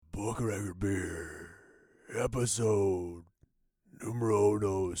Book Record Beer, episode numero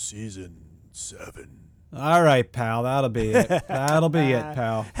uno, season 7. All right, pal. That'll be it. That'll be it,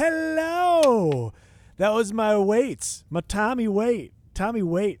 pal. Hello! That was my Waits, my Tommy Waits. Tommy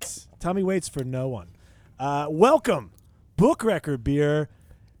Waits for no one. Welcome, Book Record Beer,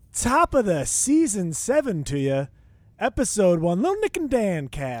 top of the season 7 to you. Episode 1, little Nick and Dan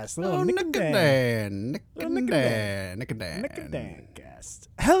cast. Little Nick and Dan. Nick and Dan cast.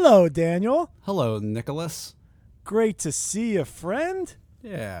 Hello, Daniel. Hello, Nicholas. Great to see you, friend.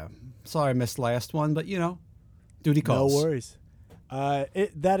 Yeah. Sorry I missed last one, but, duty calls. No worries.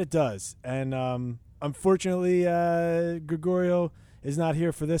 It does. And unfortunately, Gregorio is not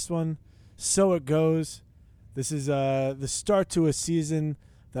here for this one. So it goes. This is the start to a season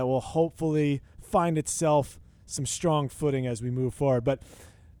that will hopefully find itself some strong footing as we move forward. But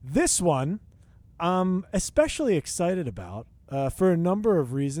this one, I'm especially excited about for a number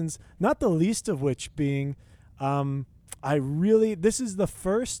of reasons, not the least of which being this is the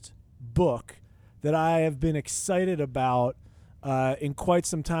first book that I have been excited about in quite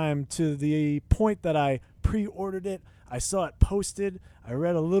some time, to the point that I pre-ordered it. I saw it posted. I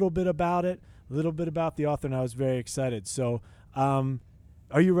read a little bit about it, a little bit about the author, and I was very excited. So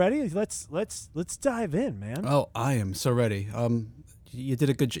are you ready? Let's dive in, man. Oh, I am so ready. You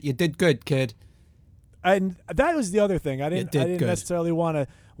did good, kid. And that was the other thing. I didn't good. necessarily want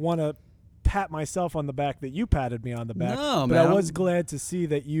to pat myself on the back that you patted me on the back. No, but man. I was glad to see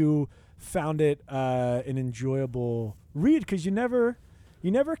that you found it an enjoyable read, because you never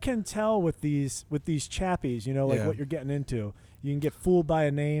can tell with these chappies, what you're getting into. You can get fooled by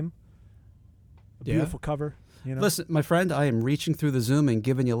a name, a beautiful cover. Listen, my friend, I am reaching through the Zoom and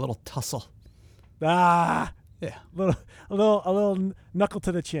giving you a little tussle. Yeah, a little knuckle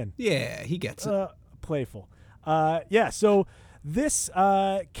to the chin. Yeah, he gets it. Playful. So this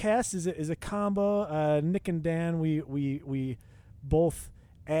cast is a combo. Nick and Dan, we both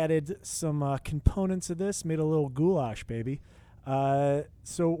added some components of this, made a little goulash, baby.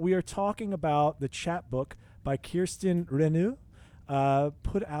 So we are talking about the chapbook by Kirsten Reneau,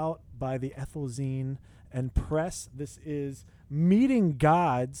 put out by the Ethelzine and Press. This is Meeting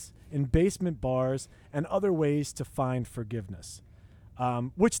Gods in Basement Bars and Other Ways to Find Forgiveness,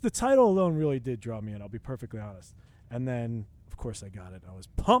 which the title alone really did draw me in, I'll be perfectly honest. And then, of course, I got it. I was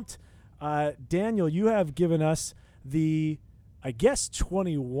pumped. Daniel, you have given us the, I guess,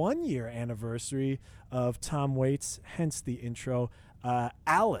 21-year anniversary of Tom Waits, hence the intro,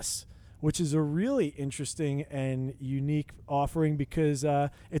 Alice, which is a really interesting and unique offering because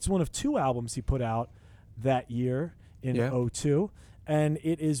it's one of 2 albums he put out that year in 2002, and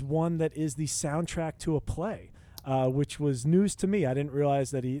it is one that is the soundtrack to a play, which was news to me. I didn't realize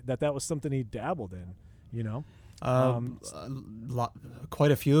that was something he dabbled in,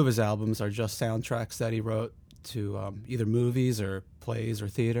 Quite a few of his albums are just soundtracks that he wrote to either movies or plays or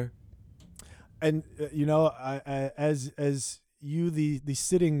theater. And I as you, the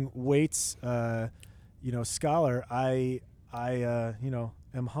sitting Waits scholar, I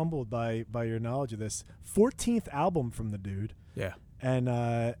am humbled by your knowledge of this. 14th album from the dude. Yeah. And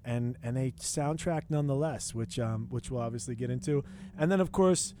a soundtrack nonetheless, which we'll obviously get into. And then, of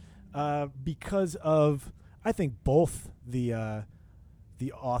course, because of, I think, both the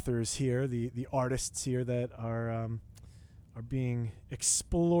authors here, the artists here that are being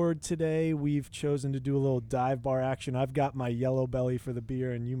explored today, we've chosen to do a little dive bar action. I've got my yellow belly for the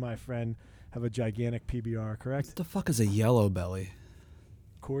beer, and you, my friend, have a gigantic PBR, correct? What the fuck is a yellow belly?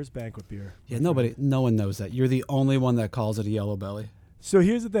 Coors Banquet beer. Yeah, no one knows that. You're the only one that calls it a yellow belly. So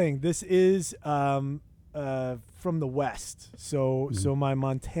here's the thing. This is from the West. So my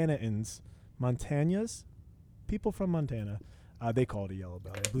Montanas, people from Montana, they call it a yell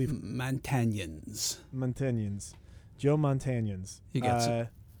belly, I believe. Montanians. Joe Montanians. He gets it.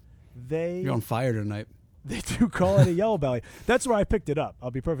 You're on fire tonight. They do call it a yellow belly. That's where I picked it up. I'll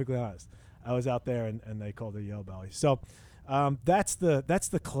be perfectly honest. I was out there and they called it a yellow belly. So that's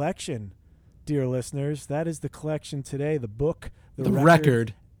the collection, dear listeners. That is the collection today. The book, the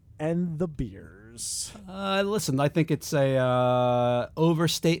record, and the beers. Listen, I think it's a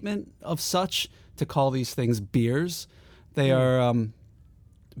overstatement of such to call these things beers. They are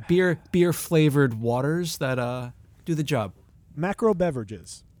beer flavored waters that do the job. Macro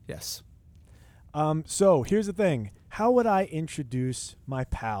beverages. Yes. So here's the thing. How would I introduce my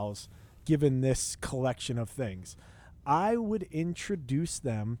pals given this collection of things? I would introduce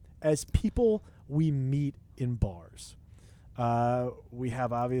them as people we meet in bars. We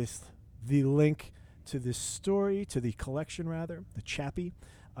have the link to this story, to the collection rather, the Chappie,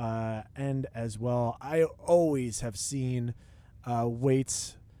 and as well, I always have seen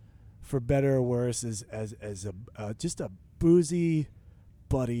Waits for better or worse, as a just a boozy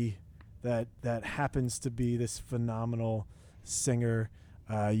buddy that happens to be this phenomenal singer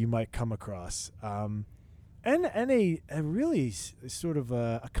you might come across, and a really sort of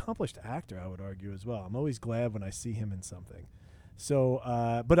accomplished actor, I would argue as well. I'm always glad when I see him in something. So,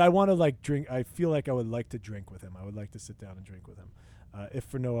 but I want to drink. I feel like I would like to drink with him. I would like to sit down and drink with him, if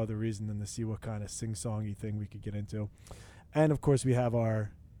for no other reason than to see what kind of sing-songy thing we could get into. And of course, we have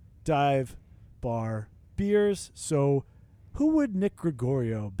our dive bar beers. So, who would Nick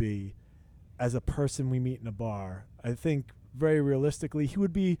Gregorio be as a person we meet in a bar? I think very realistically, he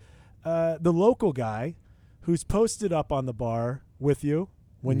would be the local guy who's posted up on the bar with you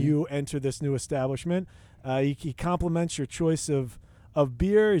when you enter this new establishment. He compliments your choice of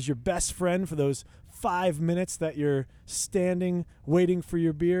beer, is your best friend for those 5 minutes that you're standing waiting for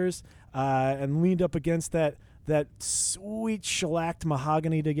your beers, and leaned up against that sweet shellacked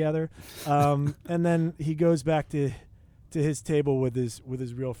mahogany together. And then he goes back to his table with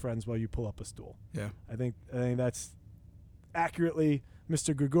his real friends while you pull up a stool. Yeah. I think that's accurately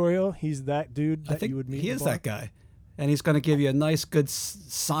Mr. Gregorio. He's that dude that you would meet. He is that guy. And he's going to give you a nice, good,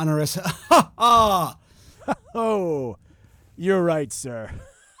 sonorous ha. Oh, you're right, sir.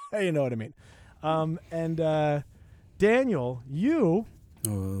 You know what I mean. And Daniel, you.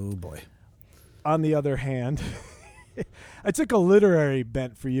 Oh boy. On the other hand, I took a literary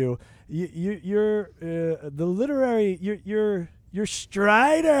bent for you. You're the literary. You're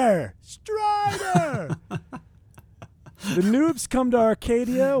Strider. Strider. The noobs come to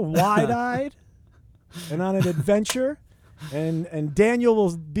Arcadia wide-eyed and on an adventure, and Daniel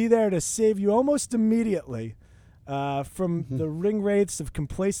will be there to save you almost immediately from the ring wraiths of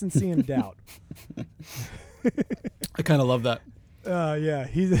complacency and doubt. I kind of love that. Yeah,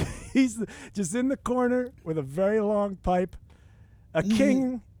 he's just in the corner with a very long pipe, a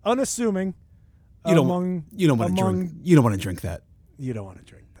king, unassuming. You don't want to drink. You don't want to drink that. You don't want to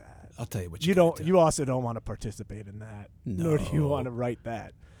drink that. I'll tell you what you don't. You also don't want to participate in that. No. Nor do you want to write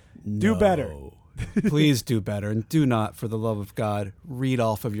that. No. Do better. Please do better, and do not, for the love of God, read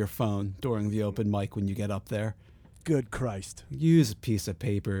off of your phone during the open mic when you get up there. Good Christ. Use a piece of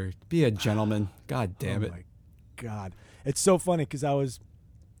paper. Be a gentleman. God damn it. Oh, my God. It's so funny because I was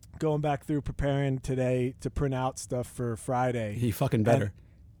going back through preparing today to print out stuff for Friday. He fucking better.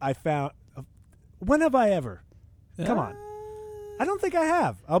 I found... when have I ever? Come on. I don't think I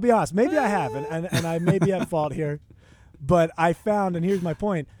have. I'll be honest. Maybe I have, and I may be at fault here. But I found, and here's my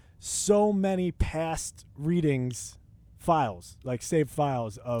point, so many past readings files, like saved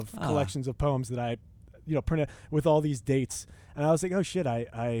files of collections of poems that I printed with all these dates. And I was like, oh, shit,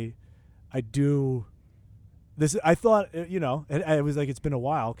 I do this. I thought, it was like it's been a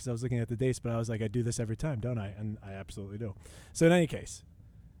while because I was looking at the dates, but I was like, I do this every time, don't I? And I absolutely do. So in any case,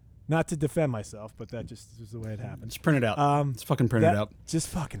 not to defend myself, but that just is the way it happens. Just print it out. Just fucking print it out. Just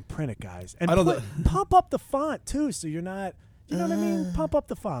fucking print it, guys. And pump up the font, too, so you're not, you know what I mean? Pump up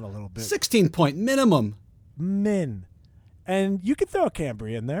the font a little bit. 16-point minimum. Min. And you can throw a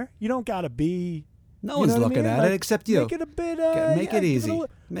Cambry in there. You don't got to be... No one's looking at it except you. Make it a bit... make it easy.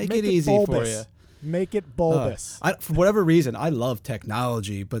 Make it easy for you. Make it bulbous. For whatever reason, I love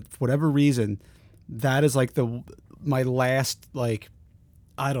technology, but for whatever reason, that is like my last,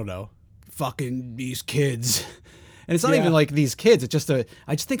 I don't know, fucking these kids. And it's not even like these kids. It's just I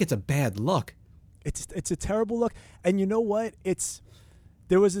just think it's a bad look. It's a terrible look. And you know what?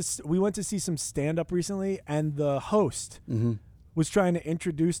 We went to see some stand-up recently, and the host was trying to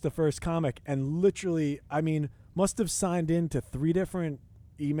introduce the first comic, and literally, must have signed in to 3 different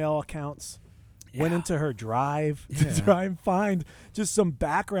email accounts. Yeah. Went into her drive to try and find just some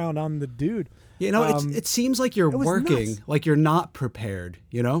background on the dude. It seems like you're working, nuts. Like you're not prepared,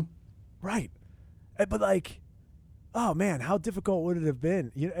 Right. But oh man, how difficult would it have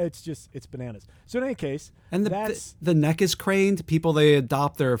been? It's bananas. So in any case, and the neck is craned. People, they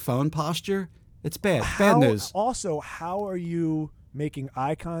adopt their phone posture. It's bad. Bad news. Also, how are you making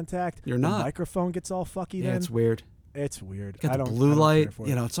eye contact? You're not. The microphone gets all fucky. Yeah, it's weird. It's weird. Got the blue light.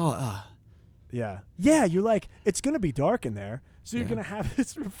 It's all. Yeah. Yeah, you're like, it's going to be dark in there, so you're going to have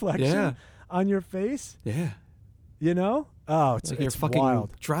this reflection on your face. Yeah. Oh, it's you're fucking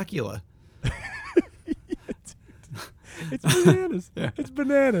wild. Dracula. It's bananas. It's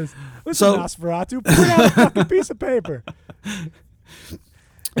bananas. Listen, Nosferatu, print out a fucking piece of paper.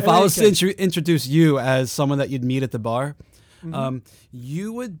 If I was to introduce you as someone that you'd meet at the bar,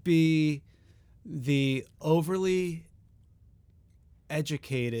 you would be the overly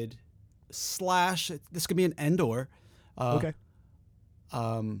educated / this could be an and/or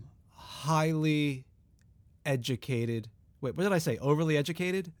highly educated. Wait, what did I say? Overly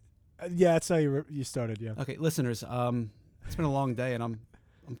educated? Yeah, that's how you started. Yeah. Okay, listeners, it's been a long day, and I'm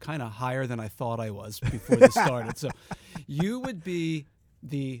kind of higher than I thought I was before this started. So, you would be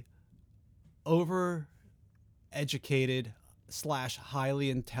the over-educated / highly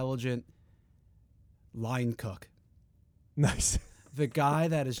intelligent line cook. Nice. The guy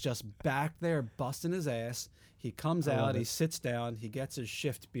that is just back there busting his ass. He comes out, he it. sits down, he gets his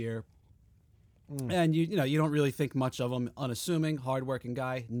shift beer, and you don't really think much of him. Unassuming, hardworking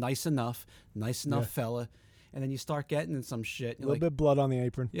guy, nice enough fella. And then you start getting in some shit. A little bit blood on the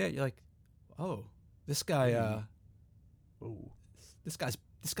apron. Yeah, you're like, oh, this guy. This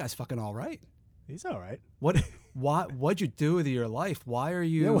guy's fucking all right. He's all right. What'd you do with your life? Why are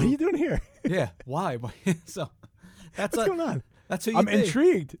you? Yeah, what are you doing here? Yeah, why? So what's going on? That's who I'm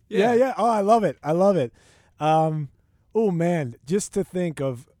intrigued. Yeah. Oh, I love it. Oh man, just to think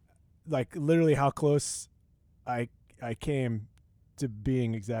of, like, literally how close I came to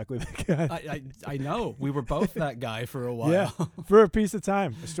being exactly that guy. I know. We were both that guy for a while. Yeah, for a piece of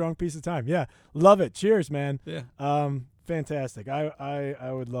time, a strong piece of time. Yeah, love it. Cheers, man. Yeah. Fantastic.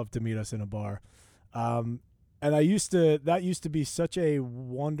 I would love to meet us in a bar. And that used to be such a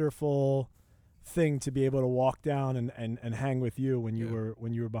wonderful thing to be able to walk down and hang with you when you were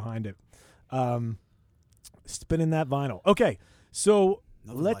behind it. Spinning that vinyl. Okay, so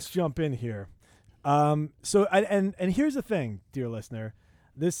let's jump in here. So here's the thing, dear listener.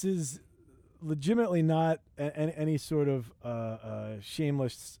 This is legitimately not any sort of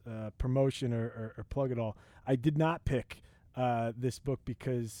shameless promotion or plug at all. I did not pick this book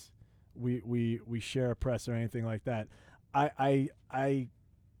because we share a press or anything like that.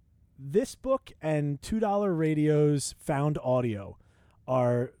 This book and $2 Radio's Found Audio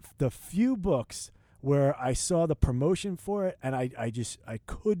are the few books where I saw the promotion for it, and I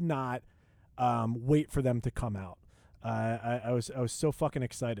could not wait for them to come out. I was so fucking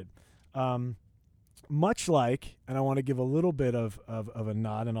excited. Much like, and I want to give a little bit of a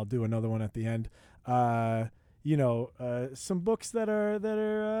nod, and I'll do another one at the end. Some books that are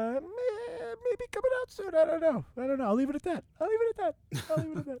maybe coming out soon. I don't know. I'll leave it at that.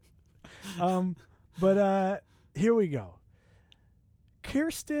 But here we go.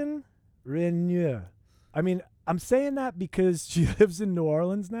 Kirsten Reneau. I mean, I'm saying that because she lives in New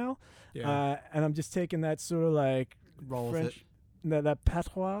Orleans now, and I'm just taking that sort of like roll French, that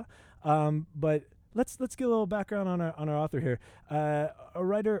patois. But let's get a little background on our author here. A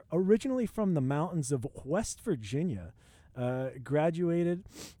writer originally from the mountains of West Virginia, graduated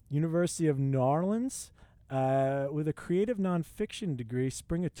University of New Orleans with a creative nonfiction degree.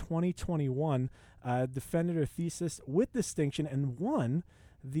 Spring of 2021, defended her thesis with distinction and won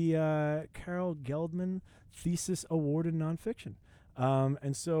the Carol Geldman Thesis Award in Nonfiction.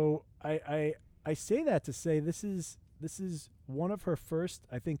 And so I say that to say this is one of her first,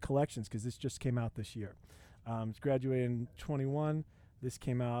 I think, collections, because this just came out this year. It's graduated in 21. This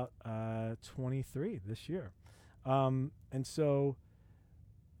came out 23 this year. And so,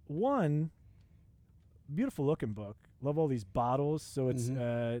 one beautiful looking book. Love all these bottles. So it's,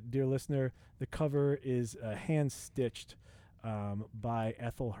 dear listener, the cover is hand stitched by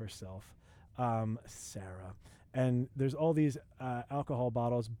Ethel herself, Sarah. And there's all these alcohol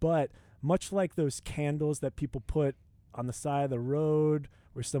bottles, but much like those candles that people put on the side of the road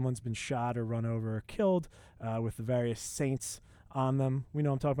where someone's been shot or run over or killed, with the various saints on them. We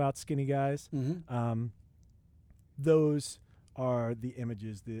know I'm talking about, skinny guys. Those are the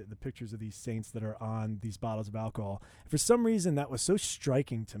images, the pictures of these saints that are on these bottles of alcohol. For some reason, that was so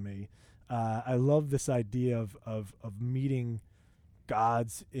striking to me. I love this idea of meeting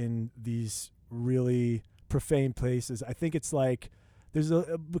gods in these really profane places. I think it's like there's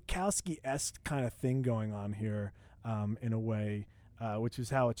a Bukowski-esque kind of thing going on here, in a way, which is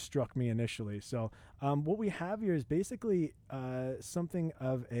how it struck me initially. So what we have here is basically something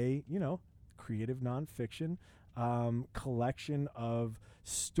of a, creative nonfiction collection of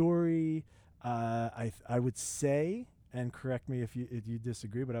story. I would say, and correct me if you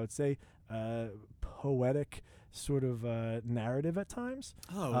disagree, but I would say poetic sort of narrative at times.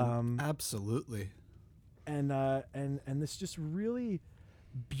 Oh, absolutely. And this just really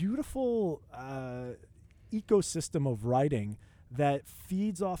beautiful ecosystem of writing that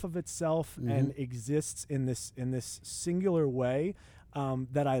feeds off of itself and exists in this singular way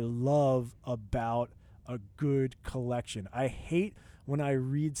that I love about a good collection. I hate when I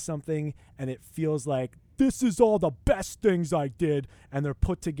read something and it feels like this is all the best things I did, and they're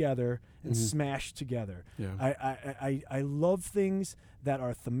put together and smashed together. Yeah. I love things that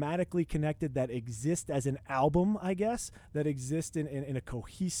are thematically connected, that exist as an album, I guess, that exist in a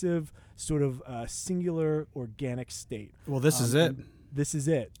cohesive sort of singular organic state. Well, this is it. this is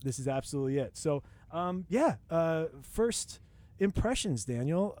it. This is absolutely it. So, first impressions,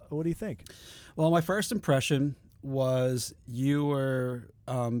 Daniel. What do you think? Well, my first impression was you were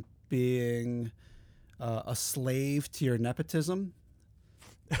being a slave to your nepotism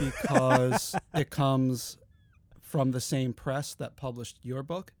because it comes from the same press that published your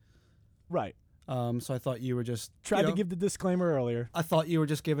book. Right. So I thought you were just tried to give the disclaimer earlier. I thought you were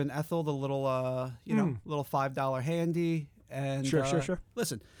just giving Ethel the little, little $5 handy. And sure.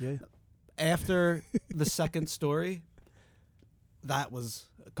 Listen, yeah. After the second story, that was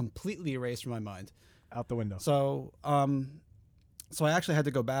completely erased from my mind. Out the window. So, so I actually had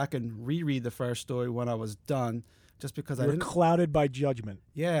to go back and reread the first story when I was done, just because you were clouded by judgment.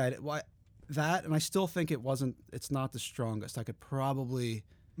 Yeah, that, and I still think it's not the strongest. I could probably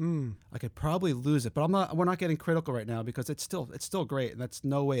lose it, but we're not getting critical right now because it's still great, and that's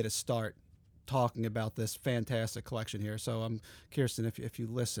no way to start talking about this fantastic collection here. So, Kirsten, if you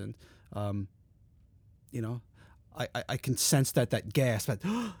listen, I can sense that gasp, that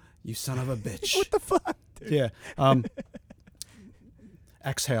you son of a bitch. What the fuck? Dude? Yeah.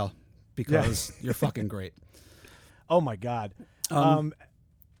 Exhale, because you're fucking great. Oh my God. So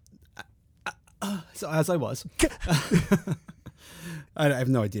as I was, I have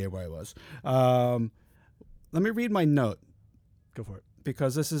no idea where I was. Let me read my note. Go for it.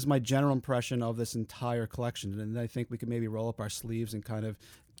 Because this is my general impression of this entire collection, and I think we could maybe roll up our sleeves and kind of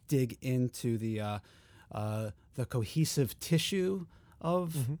dig into the cohesive tissue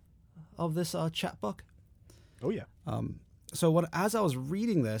of this chapbook. Oh yeah. So as I was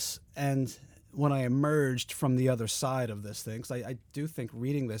reading this, and when I emerged from the other side of this thing, because I do think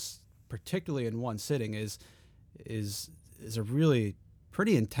reading this, particularly in one sitting, is a really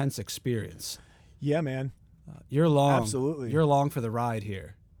pretty intense experience. Yeah, man. You're along. Absolutely. You're along for the ride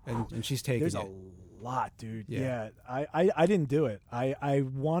here, and she's taking There's it. a lot, dude. Yeah. I didn't do it. I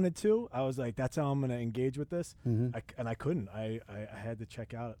wanted to. I was like, that's how I'm going to engage with this. And I couldn't. I had to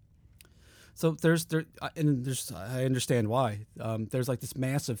check out. So I understand why. There's like this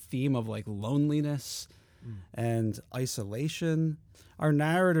massive theme of like loneliness and isolation. Our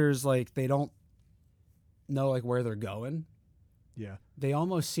narrators, like, they don't know like where they're going. Yeah. They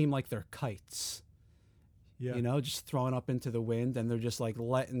almost seem like they're kites. Yeah. Just thrown up into the wind, and they're just like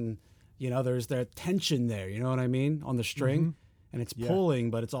letting, there's that tension there, you know what I mean, on the string, and it's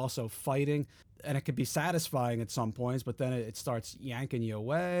pulling, but it's also fighting, and it could be satisfying at some points, but then it starts yanking you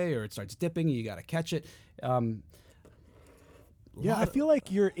away, or it starts dipping, you got to catch it. I feel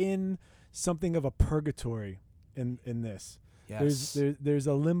like you're in something of a purgatory in this. Yes. There's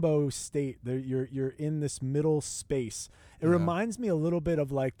a limbo state. You're in this middle space. It reminds me a little bit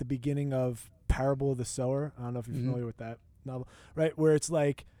of like the beginning of Parable of the Sower. I don't know if you're familiar with that novel, right? Where it's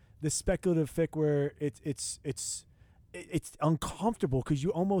like this speculative fic where it's uncomfortable because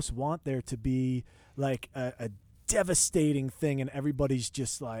you almost want there to be like a devastating thing, and everybody's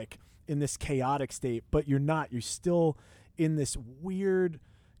just like in this chaotic state, but you're not. You're still in this weird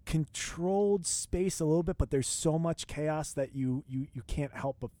controlled space a little bit, but there's so much chaos that you can't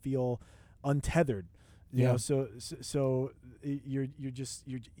help but feel untethered. You know, so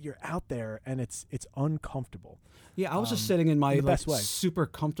you're out there, and it's uncomfortable. Yeah, I was just sitting in my best way. super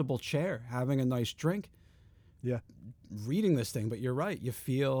comfortable chair, having a nice drink. Yeah, reading this thing, but you're right. You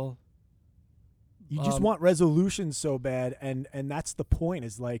feel you just want resolution so bad, and that's the point.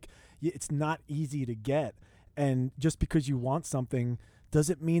 Is like it's not easy to get, and just because you want something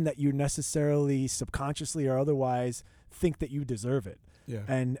doesn't mean that you necessarily subconsciously or otherwise think that you deserve it. Yeah.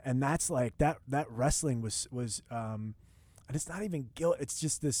 And that's like that wrestling was and it's not even guilt. It's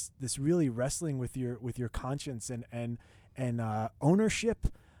just this really wrestling with your conscience and ownership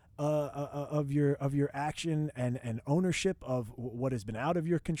of your action and ownership of what has been out of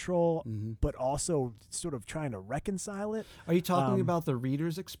your control, but also sort of trying to reconcile it. Are you talking about the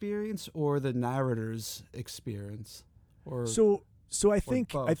reader's experience or the narrator's experience? Or So I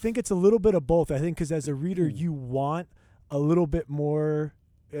think it's a little bit of both. I think because as a reader, you want a little bit more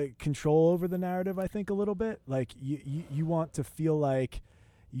control over the narrative. I think a little bit like you want to feel like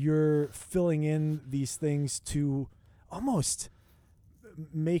you're filling in these things to almost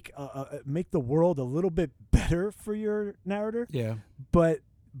make the world a little bit better for your narrator. Yeah. But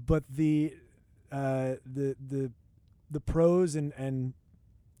the prose and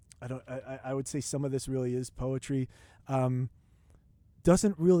I would say some of this really is poetry.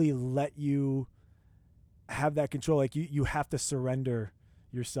 Doesn't really let you have that control. Like you have to surrender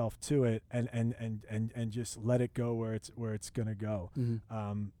yourself to it and just let it go where it's gonna go.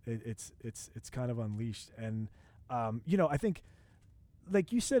 It's kind of unleashed, and I think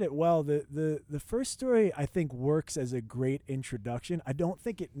like you said it well. The first story I think works as a great introduction. I don't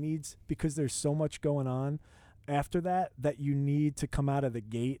think it needs, because there's so much going on after that you need to come out of the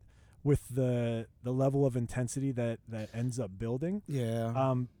gate with the level of intensity that ends up building.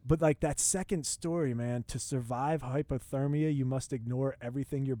 Yeah. But like that second story, man, to survive hypothermia, you must ignore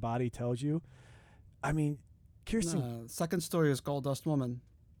everything your body tells you. I mean, Kirsten. Second story is Gold Dust Woman.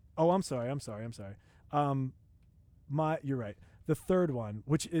 Oh, I'm sorry. You're right. The third one,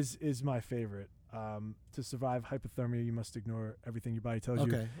 which is my favorite. To survive hypothermia, you must ignore everything your body tells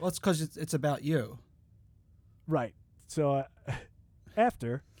you. Okay. Well, it's because it's about you. Right. So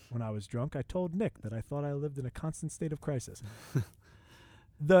after, when I was drunk, I told Nick that I thought I lived in a constant state of crisis.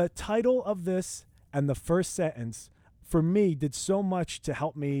 The title of this and the first sentence, for me, did so much to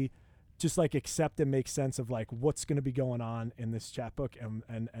help me just like accept and make sense of like what's going to be going on in this chapbook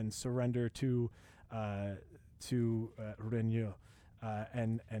and surrender to Reneau.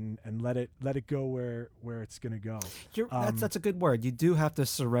 And let it go where it's going to go. That's a good word. You do have to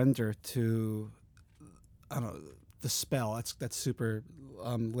surrender to, I don't know, the spell. That's super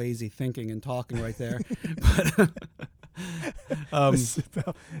lazy thinking and talking right there.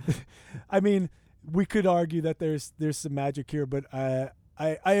 But I mean, we could argue that there's some magic here, but I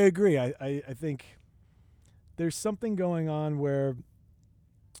agree. I think there's something going on where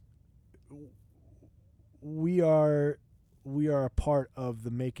we are a part of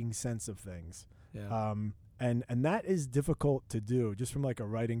the making sense of things. Yeah. And that is difficult to do, just from like a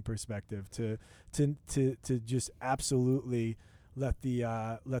writing perspective, to just absolutely let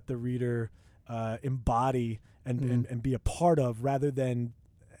the reader embody and be a part of, rather than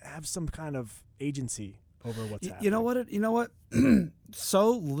have some kind of agency over what's happening. You know what?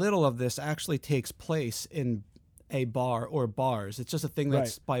 So little of this actually takes place in a bar or bars. It's just a thing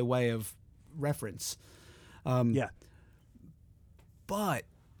that's Right. by way of reference. Yeah. But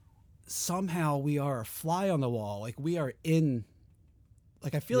somehow we are a fly on the wall. Like we are in,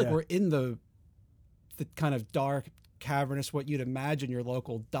 like I feel like we're in the kind of dark, cavernous, what you'd imagine your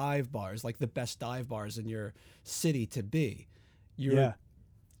local dive bars, like the best dive bars in your city to be. You're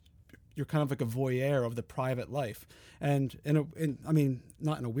kind of like a voyeur of the private life. And I mean,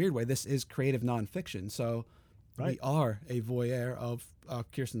 not in a weird way, this is creative nonfiction. So we are a voyeur of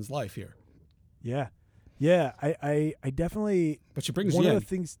Kirsten's life here. Yeah. Yeah. I definitely. But she brings one you of in. the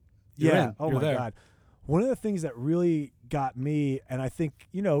things. You're Yeah. in. Oh You're my there. God. One of the things that really got me, and I think,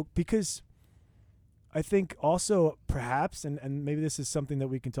 because I think also perhaps, and maybe this is something that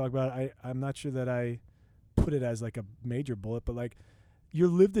we can talk about. I'm not sure that I put it as like a major bullet, but like your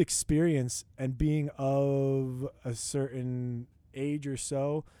lived experience and being of a certain age or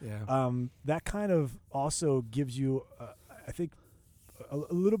so, that kind of also gives you, I think, a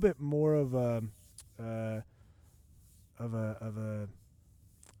little bit more of a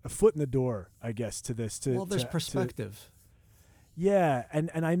foot in the door, I guess, to this. There's perspective. Yeah,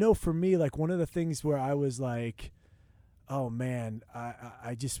 and I know for me, like one of the things where I was like, oh man,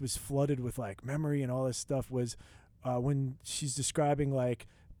 I just was flooded with like memory and all this stuff was when she's describing like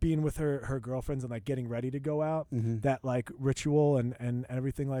being with her girlfriends and like getting ready to go out, that like ritual and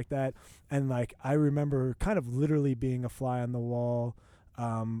everything like that. And like I remember kind of literally being a fly on the wall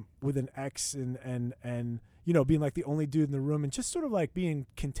with an ex and being like the only dude in the room and just sort of like being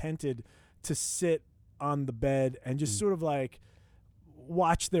contented to sit on the bed and just sort of like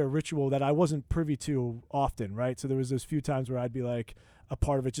watch their ritual that I wasn't privy to often, right? So there was those few times where I'd be like a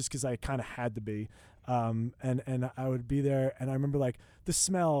part of it just because I kind of had to be, and I would be there, and I remember like the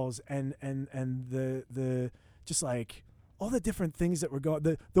smells and the just like all the different things that were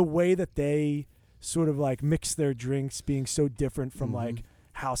going, the way that they sort of like mix their drinks being so different from like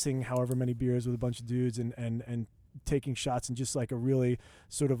housing however many beers with a bunch of dudes and taking shots in just like a really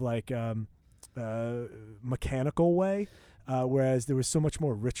sort of like mechanical way. Whereas there was so much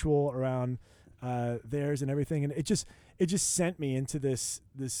more ritual around theirs and everything, and it just sent me into this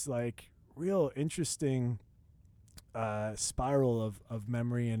like real interesting spiral of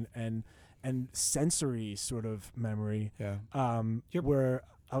memory and sensory sort of memory. Where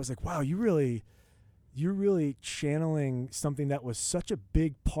I was like, wow, you're really channeling something that was such a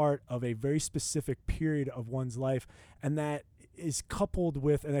big part of a very specific period of one's life, and that is coupled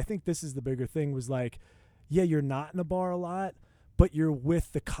with, and I think this is the bigger thing, was like, yeah, you're not in a bar a lot, but you're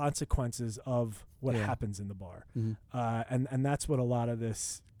with the consequences of what happens in the bar. And that's what a lot of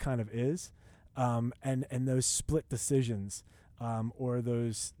this kind of is. And those split decisions, or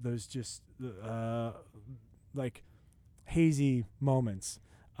those just like hazy moments,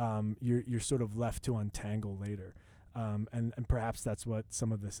 you're sort of left to untangle later. and perhaps that's what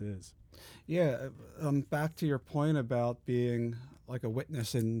some of this is. Yeah, back to your point about being like a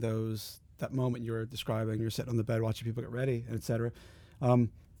witness in that moment you were describing. You're sitting on the bed watching people get ready, and etc.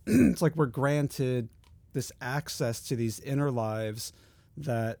 It's like we're granted this access to these inner lives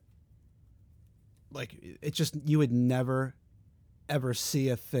that, like, it just, you would never ever see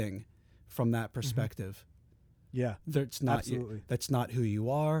a thing from that perspective. Yeah, That's not absolutely. that's not who you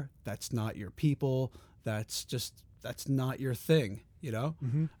are. That's not your people. That's not your thing. You know.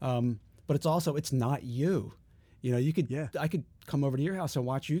 But it's not you. You know, I could come over to your house and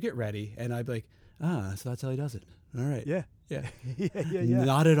watch you get ready, and I'd be like, so that's how he does it. All right. Yeah. Yeah. Yeah.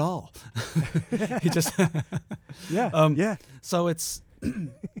 Not at all. He just. Yeah. So it's.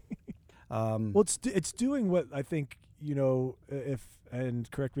 Well, it's doing what I think,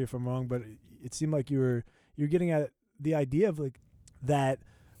 and correct me if I'm wrong, but it seemed like you're getting at the idea of like that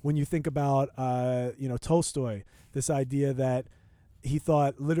when you think about Tolstoy, this idea that he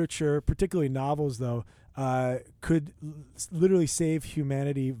thought literature, particularly novels though, could literally save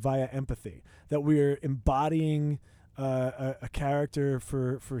humanity via empathy, that we're embodying a character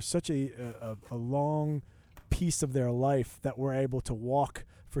for such a long piece of their life that we're able to walk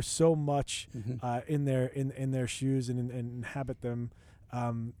for so much in their shoes and inhabit them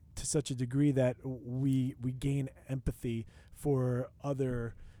to such a degree that we gain empathy for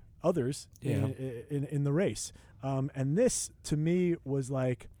others in the race. And this to me was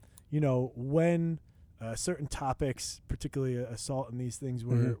like, when certain topics, particularly assault and these things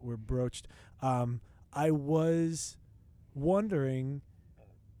were broached, I was wondering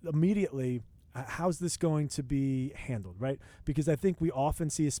immediately, how's this going to be handled, right? Because I think we often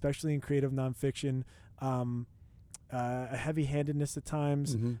see, especially in creative nonfiction, a heavy-handedness at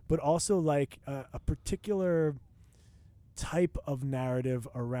times, but also like a particular type of narrative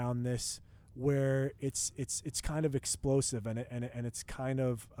around this where it's kind of explosive and it's kind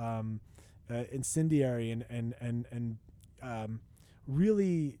of incendiary and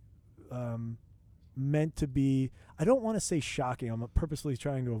really meant to be, I don't want to say shocking, I'm purposely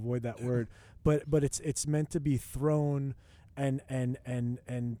trying to avoid that word, but it's meant to be thrown and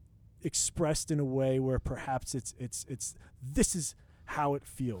expressed in a way where perhaps it's this is how it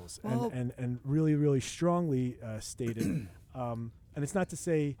feels, and really, really strongly stated. And it's not to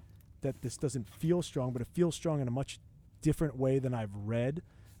say that this doesn't feel strong, but it feels strong in a much different way than I've read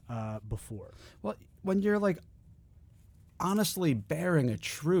before. Well, when you're like honestly bearing a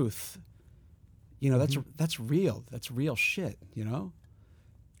truth, that's real. That's real shit,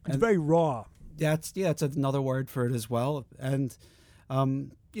 It's very raw. It's another word for it as well. And,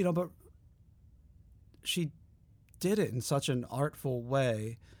 but she did it in such an artful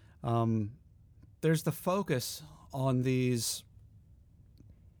way. There's the focus on these,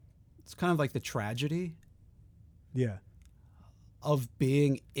 it's kind of like the tragedy of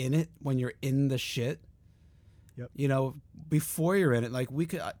being in it when you're in the shit. Yep. Before you're in it, like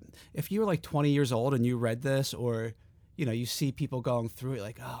if you were like 20 years old and you read this, or, you see people going through it,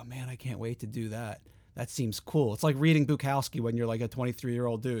 like, oh man, I can't wait to do that. That seems cool. It's like reading Bukowski when you're like a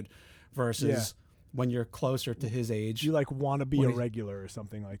 23-year-old dude versus when you're closer to his age. You like want to be a regular or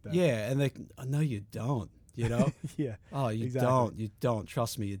something like that. Yeah. And like, oh, no, you don't, Yeah. Oh, you don't.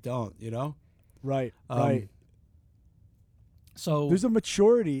 Trust me, you don't, Right. Right. So there's a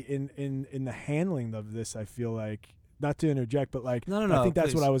maturity in the handling of this, I feel like, not to interject, but like, no, I think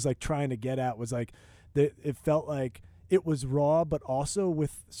that's please. what I was like trying to get at, was like it felt like it was raw, but also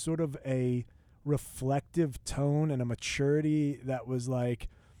with sort of a reflective tone and a maturity that was like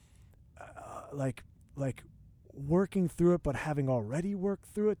working through it, but having already worked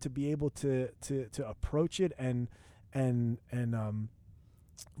through it to be able to approach it and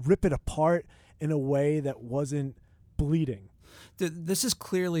rip it apart in a way that wasn't bleeding. This is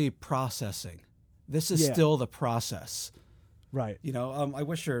clearly processing. This is still the process. Right. I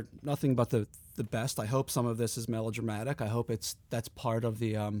wish her nothing but the best. I hope some of this is melodramatic. I hope that's part of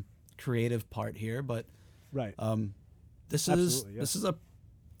the creative part here. But right. This is a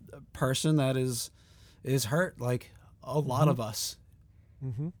person that is hurt, like a lot of us.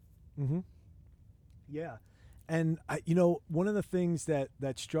 Yeah. And one of the things that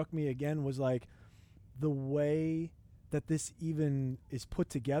struck me again was like the way that this even is put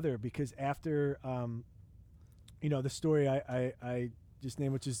together, because after the story I just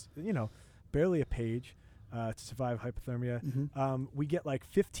named, which is barely a page, to survive hypothermia, we get like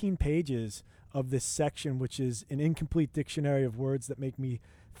 15 pages of this section, which is an incomplete dictionary of words that make me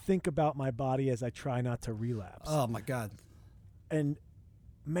think about my body as I try not to relapse. Oh my God. And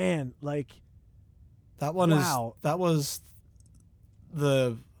man, like that one wow. that was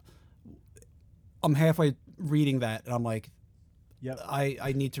I'm halfway reading that, and I'm like, Yep.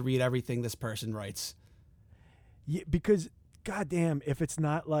 I need to read everything this person writes. Yeah, because goddamn, if it's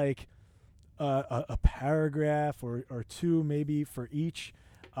not like a paragraph or two maybe for each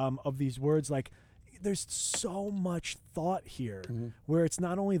of these words, like there's so much thought here where it's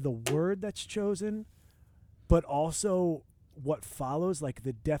not only the word that's chosen, but also what follows, like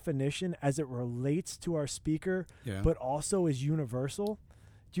the definition as it relates to our speaker, but also is universal.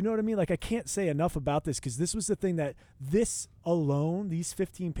 Do you know what I mean? Like, I can't say enough about this because this was the thing that this alone, these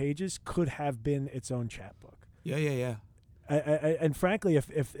 15 pages, could have been its own chapbook. Yeah. And frankly,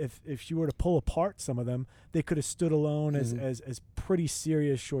 if she were to pull apart some of them, they could have stood alone as pretty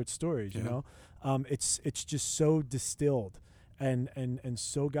serious short stories. You know, it's just so distilled and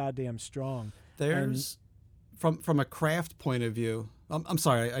so goddamn strong. There's from a craft point of view. I'm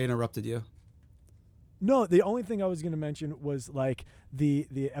sorry, I interrupted you. No, the only thing I was going to mention was like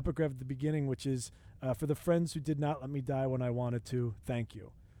the epigraph at the beginning, which is for the friends who did not let me die when I wanted to, thank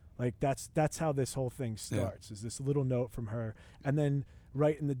you. Like that's how this whole thing starts. Is this little note from her, and then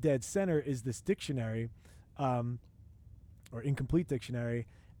right in the dead center is this dictionary, or incomplete dictionary,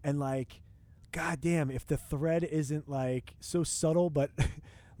 and like, goddamn, if the thread isn't like so subtle, but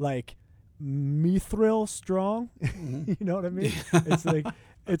like mithril strong, you know what I mean?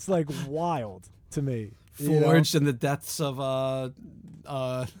 It's like wild to me. Forged in the depths of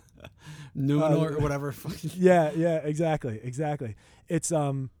Numenor or whatever. Yeah, exactly. It's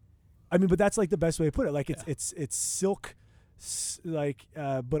I mean, but that's like the best way to put it. Like it's silk, like,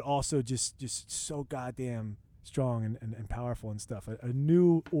 but also just so goddamn strong and powerful and stuff. A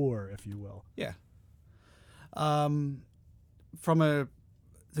new ore, if you will. Yeah.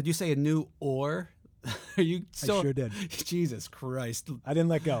 Did you say a new ore? Are you still? I sure did. Jesus Christ! I didn't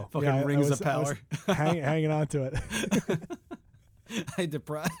let go. Fucking rings of power. I was hanging on to it. I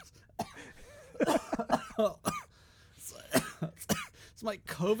depressed. It's my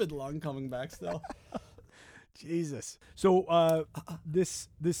COVID lung coming back still. Jesus. So this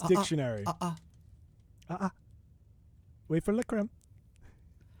dictionary. Wait for Licram.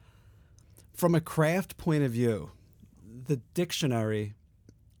 From a craft point of view, the dictionary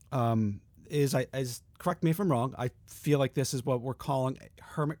is correct me if I'm wrong. I feel like this is what we're calling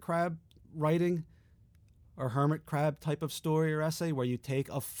hermit crab writing, or hermit crab type of story or essay, where you take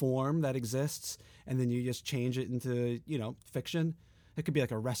a form that exists and then you just change it into, fiction. It could be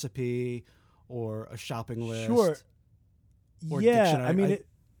like a recipe or a shopping list. Sure. Or yeah, dictionary. I mean,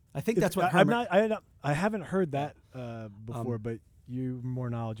 I think that's what hermit. I haven't heard that before, but you're more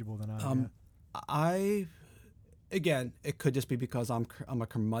knowledgeable than I am. Again, it could just be because I'm a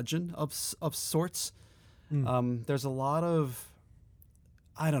curmudgeon of sorts. There's a lot of,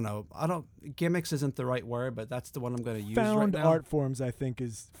 I don't know. Gimmicks isn't the right word, but that's the one I'm going to use right now. Found art forms, I think,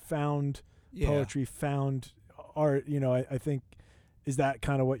 is found poetry, found art. I think, is that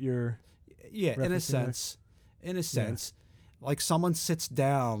kind of what you're? Yeah, in a sense, like someone sits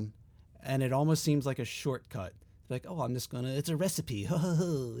down, and it almost seems like a shortcut. Like, oh, it's a recipe,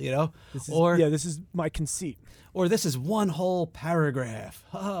 this is my conceit. Or this is one whole paragraph.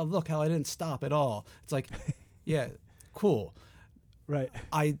 Oh, look how I didn't stop at all. It's like, yeah, cool. Right.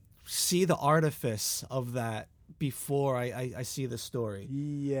 I see the artifice of that before I see the story.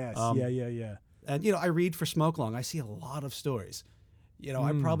 Yes. Yeah. And, I read for Smoke Long. I see a lot of stories.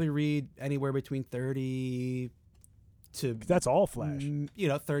 I probably read anywhere between 30 to... That's all Flash.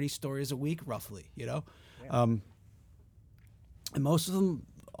 30 stories a week, roughly, Yeah. And most of them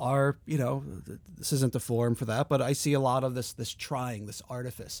are, this isn't the forum for that, but I see a lot of this trying, this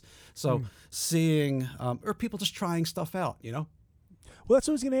artifice. So seeing, or people just trying stuff out, Well, that's what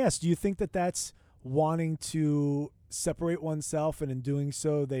I was going to ask. Do you think that that's wanting to separate oneself, and in doing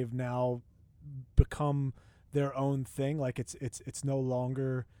so, they've now become their own thing? Like it's no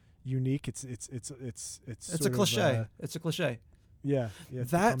longer unique. It's a cliche. It's a cliche. Yeah.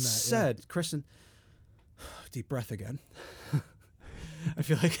 That said, Kirsten, deep breath again. I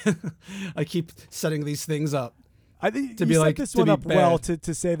feel like I keep setting these things up. I think you set this one up well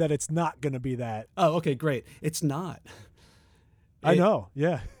to say that it's not going to be that. Oh, okay, great. It's not. I know,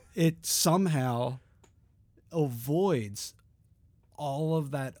 yeah. It somehow avoids all of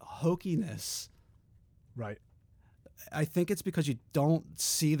that hokiness. Right. I think it's because you don't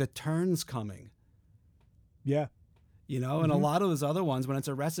see the turns coming. Yeah. And a lot of those other ones, when it's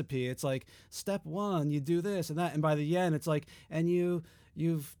a recipe, it's like step one, you do this and that, and by the end, it's like, and you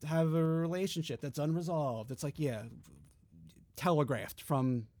have a relationship that's unresolved. It's like, telegraphed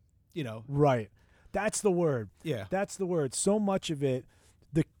from, Right. That's the word. Yeah. That's the word. So much of it,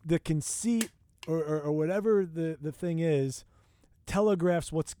 the conceit or whatever the thing is,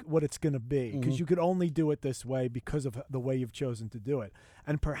 telegraphs what it's going to be, because you could only do it this way because of the way you've chosen to do it.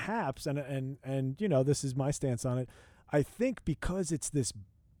 And perhaps, and you know, this is my stance on it, I think because it's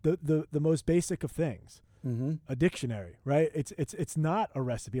the most basic of things, a dictionary, right? It's not a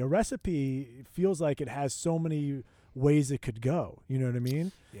recipe. A recipe feels like it has so many ways it could go. You know what I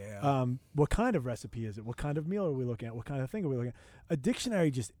mean? Yeah. What kind of recipe is it? What kind of meal are we looking at? What kind of thing are we looking at? A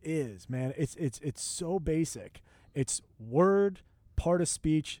dictionary just is, man. It's so basic. It's word, part of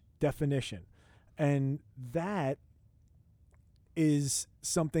speech, definition. And that is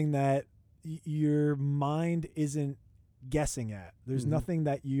something that your mind isn't guessing at. There's nothing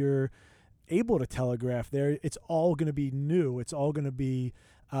that you're able to telegraph there. It's all going to be new. It's all going to be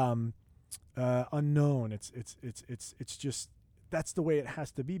unknown. It's just, that's the way it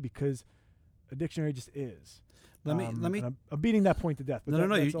has to be, because a dictionary just is. Let me. I'm beating that point to death. But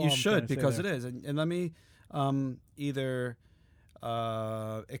No. You should, because it is. And let me either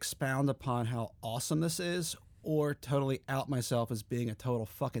expound upon how awesome this is, or totally out myself as being a total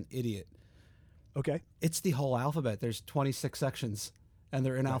fucking idiot. Okay. It's the whole alphabet. There's 26 sections, and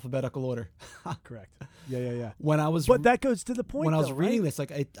they're in alphabetical order. Correct. Yeah. But that goes to the point. When I was reading this,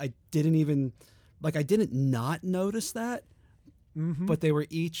 like I didn't even, like I didn't not notice that, but they were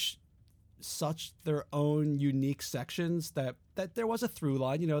each such their own unique sections that there was a through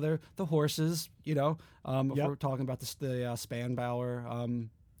line. You know, they're the horses. You know, if we're talking about the Spanbauer,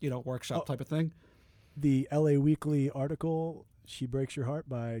 workshop type of thing. The LA Weekly article, "She Breaks Your Heart"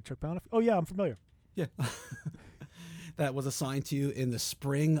 by Chuck Palahniuk. Oh yeah, I'm familiar. Yeah. That was assigned to you in the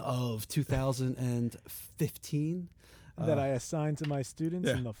spring of 2015. That I assign to my students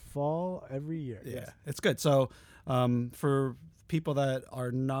in the fall every year. Yeah, Yes. it's good. So for people that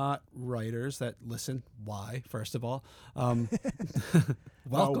are not writers that listen, why, first of all,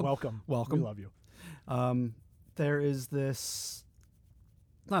 welcome. We love you. There is this,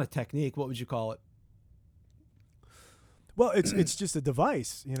 not a technique, what would you call it? Well, it's just a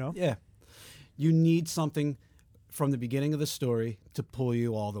device, you know? Yeah. You need something from the beginning of the story to pull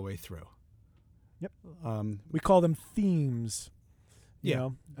you all the way through. Yep. We call them themes. You Yeah.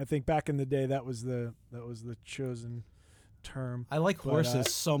 know? I think back in the day that was the chosen term. I like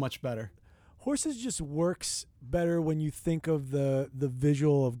horses so much better. Horses just works better when you think of the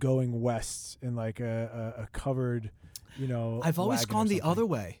visual of going west in like a covered, you know. I've always wagon or gone the something. other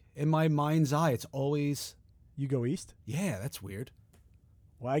way. In my mind's eye, it's always, You go east? yeah, that's weird.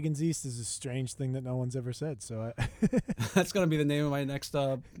 Wagons east is a strange thing that no one's ever said. So That's going to be the name of my next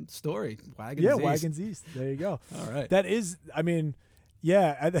story. Wagons yeah, East. Wagons east. There you go. All right. That is, I mean,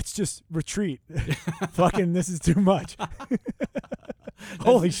 yeah, that's just retreat. Fucking, this is too much.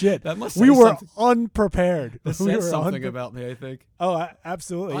 Holy shit. That must we say were something. Unprepared. This We says were something about me, I think. Oh,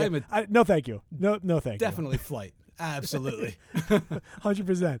 absolutely. I am Yeah. No, thank you. No, thank Definitely flight. Absolutely. you.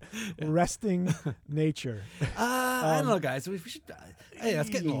 100%. Resting nature. I don't know, guys. We should. Hey, it's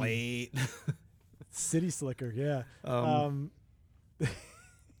getting late. City slicker, yeah.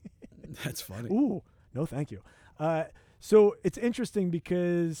 That's funny. Ooh, no, thank you. So it's interesting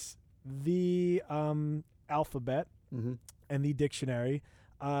because the alphabet and the dictionary,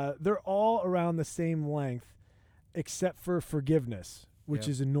 they're all around the same length, except for forgiveness, which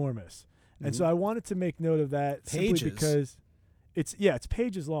is enormous. And so I wanted to make note of that simply Pages. because it's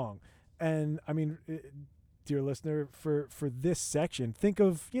pages long. And I mean, dear listener, for this section, think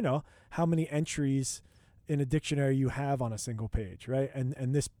of, you know, how many entries in a dictionary you have on a single page, right?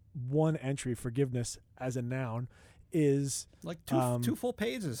 And this one entry, forgiveness as a noun, is Like two full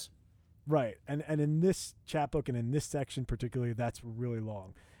pages. right. And in this chapbook and in this section particularly, that's really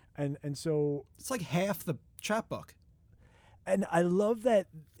long. And so, It's like half the chapbook. and I love that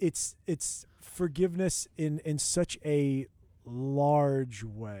it's forgiveness in such a large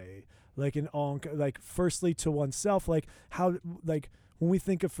way, like firstly to oneself, like how, like when we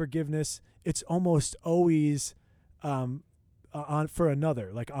think of forgiveness, it's almost always on for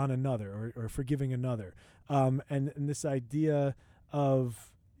another, like on another, or forgiving another, and this idea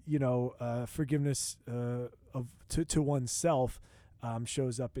of, you know, forgiveness to oneself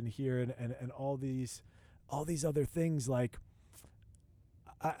shows up in here, and all these other things. Like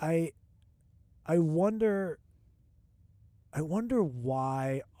I wonder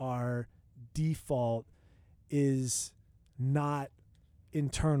why our default is not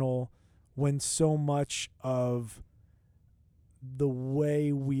internal when so much of the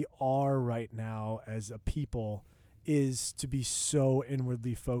way we are right now as a people is to be so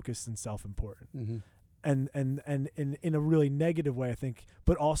inwardly focused and self-important. And in a really negative way, I think.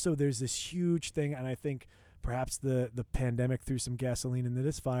 But also there's this huge thing, and I think perhaps the pandemic threw some gasoline into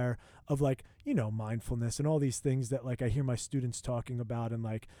this fire of like, mindfulness and all these things that like I hear my students talking about, and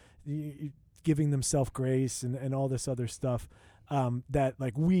like giving themselves grace and all this other stuff that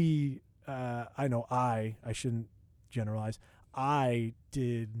like I shouldn't generalize, I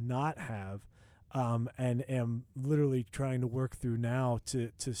did not have, and am literally trying to work through now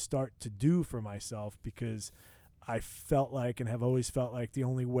to start to do for myself, because I felt like, and have always felt like, the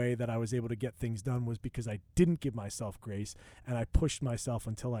only way that I was able to get things done was because I didn't give myself grace, and I pushed myself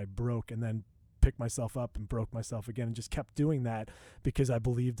until I broke, and then picked myself up and broke myself again, and just kept doing that because I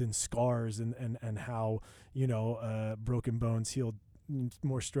believed in scars and how, broken bones healed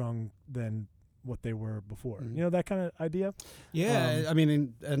more strong than what they were before. Mm-hmm. That kind of idea. Yeah, I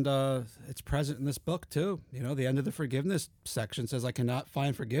mean, and it's present in this book too. The end of the forgiveness section says, "I cannot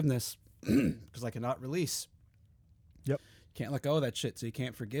find forgiveness because I cannot release." Yep. Can't let go of that shit, so you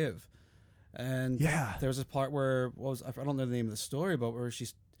can't forgive. And there's a part where I don't know the name of the story, but where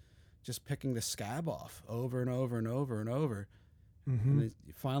she's just picking the scab off over and over and over and over, and then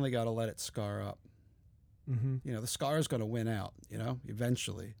you finally got to let it scar up. The scar is going to win out.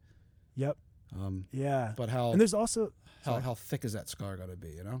 Eventually. Yep. But and there's also how thick is that scar going to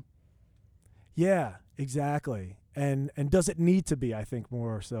be? Yeah, exactly. And does it need to be? I think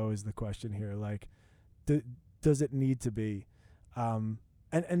more so is the question here. Like, does it need to be? And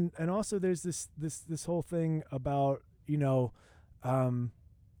also there's this whole thing about kind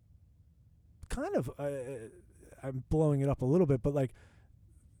of I'm blowing it up a little bit, but like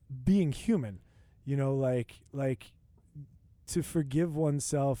being human, like to forgive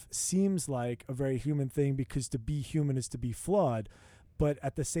oneself seems like a very human thing, because to be human is to be flawed, but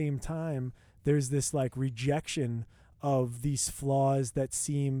at the same time there's this like rejection of these flaws that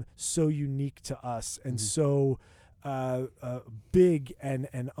seem so unique to us and so big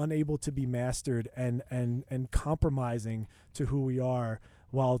and unable to be mastered and compromising to who we are,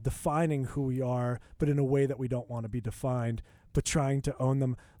 while defining who we are, but in a way that we don't want to be defined, but trying to own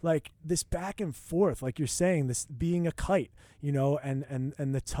them. Like this back and forth, like you're saying, this being a kite, and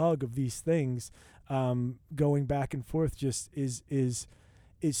the tug of these things going back and forth just is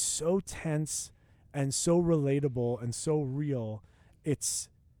so tense and so relatable and so real. It's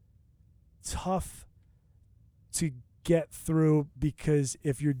tough to get through, because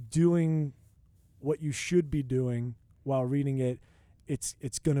if you're doing what you should be doing while reading it,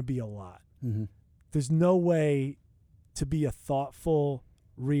 it's going to be a lot. There's no way to be a thoughtful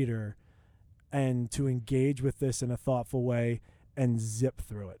reader and to engage with this in a thoughtful way and zip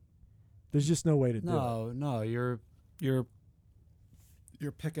through it. There's just no way to do it. No, you're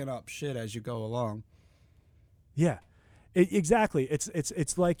picking up shit as you go along. Yeah, exactly.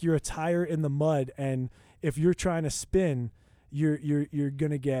 It's like you're a tire in the mud, and if you're trying to spin, you're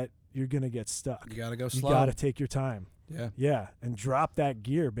gonna get stuck. You gotta go slow. You gotta take your time. Yeah, and drop that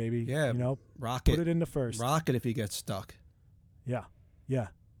gear, baby. Yeah, rock it. Put it into first. Rock it if you get stuck. Yeah.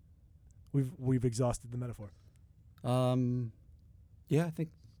 We've exhausted the metaphor. Yeah, I think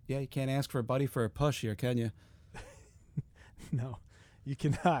you can't ask for a buddy for a push here, can you? No, you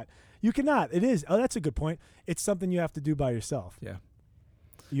cannot. You cannot. It is. Oh, that's a good point. It's something you have to do by yourself. Yeah.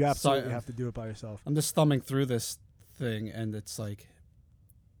 You absolutely have to do it by yourself. I'm just thumbing through this thing, and it's like,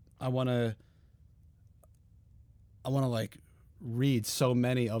 I want to like read so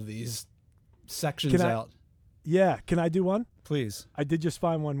many of these sections out. Yeah. Can I do one? Please. I did just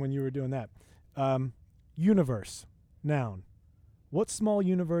find one when you were doing that. Universe. Noun. What small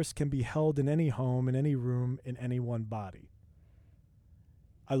universe can be held in any home, in any room, in any one body?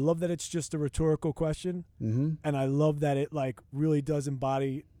 I love that it's just a rhetorical question, and I love that it like really does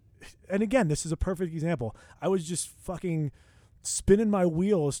embody. And again, this is a perfect example. I was just fucking spinning my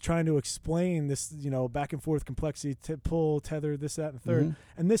wheels trying to explain this, back and forth complexity, pull, tether, this, that, and third,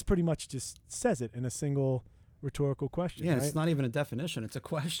 and this pretty much just says it in a single rhetorical question. Yeah, right? It's not even a definition; it's a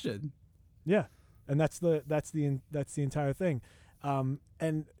question. Yeah, and that's the entire thing.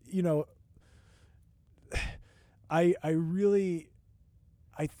 And I really.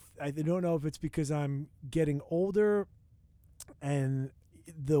 I don't know if it's because I'm getting older and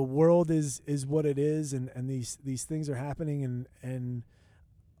the world is what it is, and these things are happening and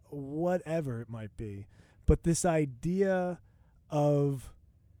whatever it might be. But this idea of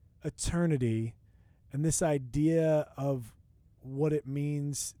eternity and this idea of what it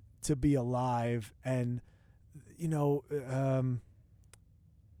means to be alive and,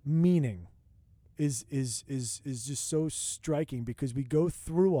 meaning is just so striking, because we go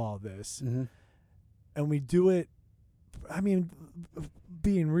through all this and we do it. I mean,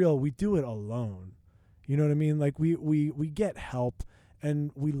 being real, we do it alone. You know what I mean? Like we get help and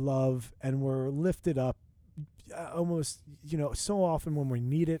we love and we're lifted up, almost, so often when we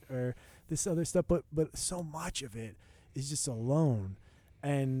need it or this other stuff, but so much of it is just alone.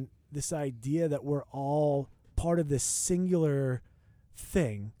 And this idea that we're all part of this singular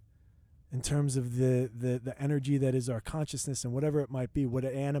thing in terms of the energy that is our consciousness and whatever it might be, what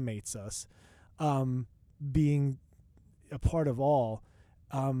animates us, being a part of all,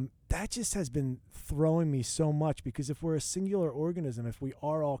 that just has been throwing me so much, because if we're a singular organism, if we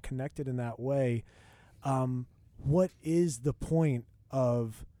are all connected in that way, what is the point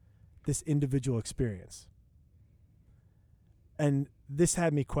of this individual experience? And this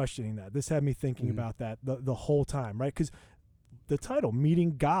had me questioning that. This had me thinking about that the whole time, right? Because the title,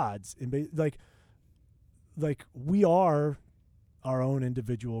 Meeting Gods, like we are our own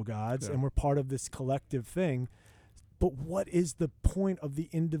individual gods, and we're part of this collective thing. But what is the point of the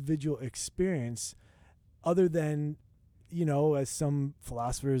individual experience other than, as some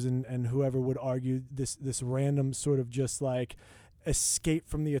philosophers and whoever would argue, this random sort of just like escape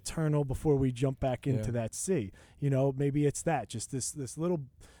from the eternal before we jump back into that sea? Maybe it's that, just this little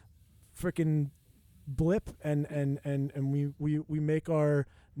freaking blip, and we make our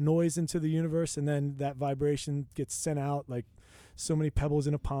noise into the universe, and then that vibration gets sent out like so many pebbles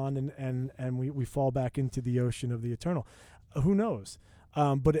in a pond, and we fall back into the ocean of the eternal. Who knows?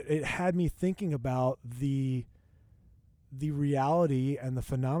 But it had me thinking about the reality and the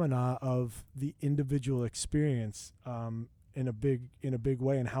phenomena of the individual experience in a big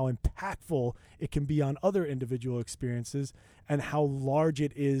way, and how impactful it can be on other individual experiences, and how large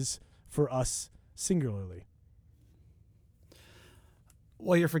it is for us singularly.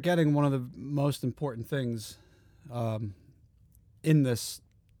 Well, you're forgetting one of the most important things in this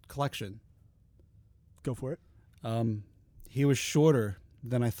collection. Go for it. He was shorter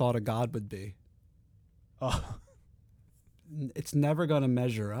than I thought a god would be. Oh. It's never going to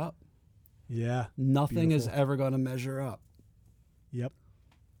measure up. Yeah. Nothing Beautiful. is ever going to measure up. Yep.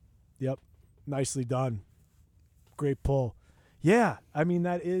 Nicely done. Great pull. Yeah. I mean,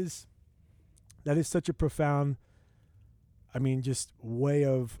 that is such a profound, just way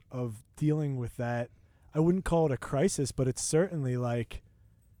of dealing with that. I wouldn't call it a crisis, but it's certainly like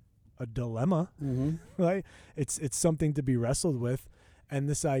a dilemma. Mm-hmm. Right? It's something to be wrestled with, and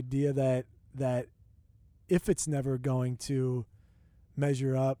this idea that if it's never going to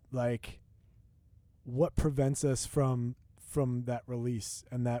measure up, like, what prevents us from that release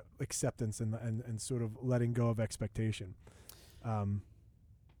and that acceptance and sort of letting go of expectation?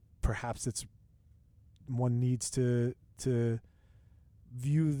 Perhaps it's one needs to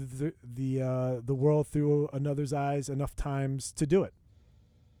view the world through another's eyes enough times to do it.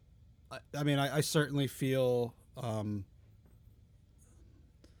 I certainly feel, I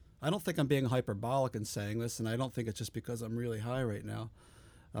don't think I'm being hyperbolic in saying this, and I don't think it's just because I'm really high right now.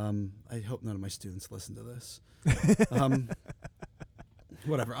 I hope none of my students listen to this.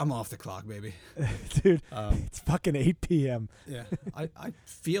 Whatever, I'm off the clock, baby. Dude, it's fucking 8 p.m. Yeah, I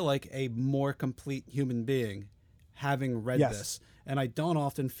feel like a more complete human being having read this. And I don't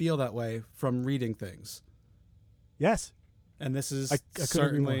often feel that way from reading things. Yes. And this is I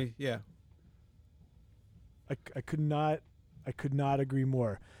certainly, I could not agree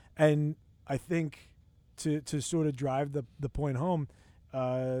more. And I think to sort of drive the point home,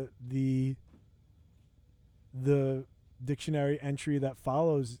 the dictionary entry that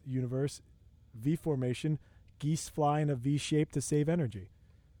follows universe, V formation, geese fly in a V shape to save energy.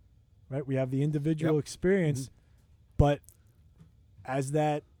 Right? We have the individual experience, but as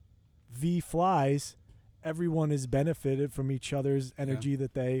that V flies, everyone is benefited from each other's energy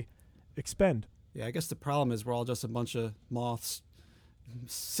that they expend. Yeah, I guess the problem is we're all just a bunch of moths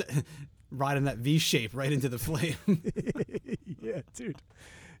riding that V shape right into the flame. Yeah, dude.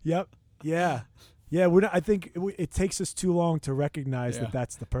 Yep. Yeah. Yeah, we're not, I think it takes us too long to recognize that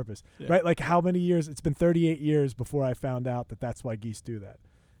that's the purpose, right? Like, how many years? It's been 38 years before I found out that that's why geese do that.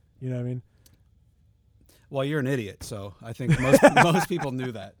 You know what I mean? Well, you're an idiot, so I think most people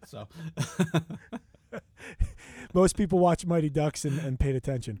knew that. So most people watch Mighty Ducks and paid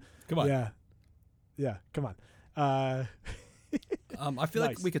attention. Come on. Yeah. Come on. I feel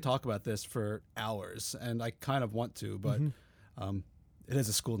like we could talk about this for hours, and I kind of want to, but it is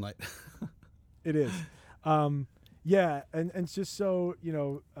a school night. It is. Yeah, and just so you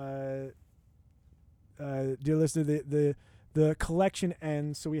know, dear listener, the collection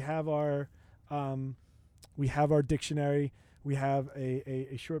ends. So we have our dictionary. We have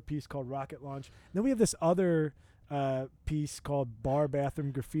a short piece called Rocket Launch. And then we have this other piece called Bar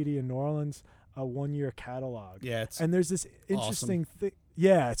Bathroom Graffiti in New Orleans, a 1-year catalog. Yeah, and there's this interesting thing.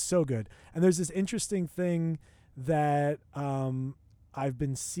 Yeah, it's so good. And there's this interesting thing that I've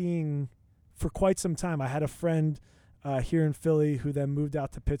been seeing for quite some time. I had a friend here in Philly who then moved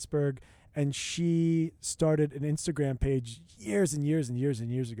out to Pittsburgh, and she started an Instagram page years and years and years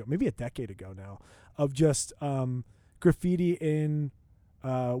and years ago, maybe a decade ago now, of just graffiti in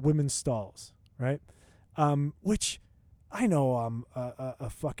women's stalls, right? Which I know I'm a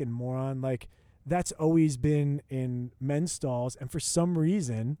fucking moron. Like, that's always been in men's stalls, and for some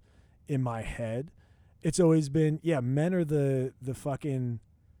reason in my head it's always been, yeah, men are the fucking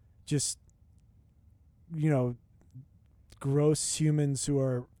just, you know, gross humans who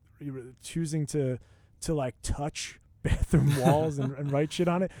are choosing to like touch bathroom walls and write shit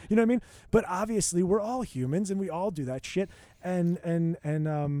on it. You know what I mean? But obviously we're all humans and we all do that shit. And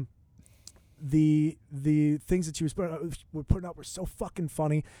the things that she was putting out were so fucking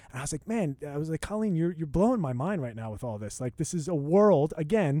funny. And I was like, man, I was like, Colleen, you're blowing my mind right now with all this. Like, this is a world,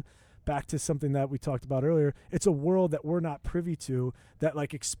 again, back to something that we talked about earlier. It's a world that we're not privy to, that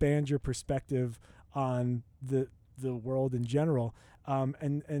like expands your perspective on the world in general.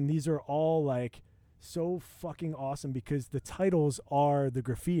 And these are all like so fucking awesome because the titles are the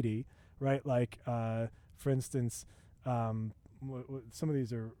graffiti, right? Like, for instance, some of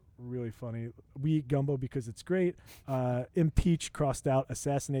these are really funny. We eat gumbo because it's great. Impeach, crossed out,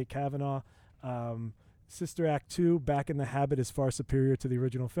 assassinate Kavanaugh. Sister Act 2, Back in the Habit is far superior to the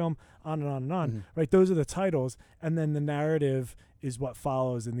original film, on and on and on. Mm-hmm. Right? Those are the titles, and then the narrative is what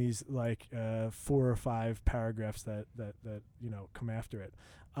follows in these like 4 or 5 paragraphs that you know come after it.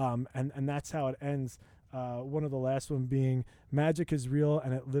 And that's how it ends. One of the last one being, magic is real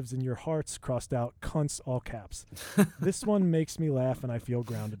and it lives in your hearts, crossed out, cunts, all caps. This one makes me laugh and I feel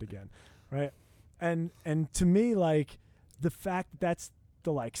grounded again. Right? And to me, like, the fact that that's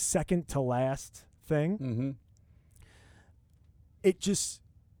the like second to last thing, mm-hmm. It just,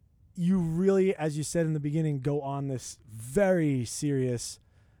 you really, as you said in the beginning, go on this very serious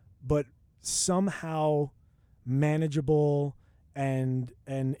but somehow manageable and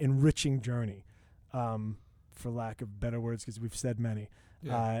enriching journey, for lack of better words, because we've said many.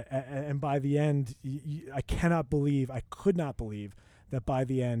 Yeah. And by the end, I could not believe that by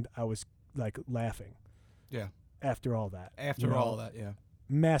the end I was like laughing. Yeah. After all that. All that, yeah.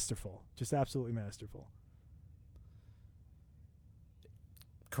 Masterful. Just absolutely masterful.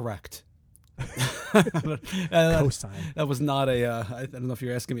 Correct. Cosign. That was not a, I don't know if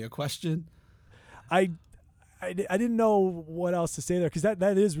you're asking me a question. I didn't know what else to say there, because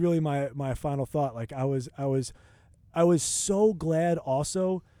that is really my final thought. Like, I was so glad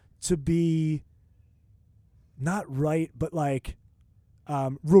also to be not right, but like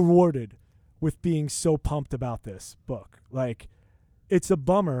rewarded with being so pumped about this book. Like, it's a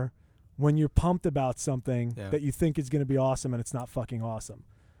bummer when you're pumped about something that you think is going to be awesome and it's not fucking awesome.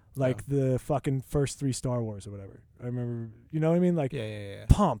 Like the fucking first 3 Star Wars or whatever. I remember, you know what I mean? Like,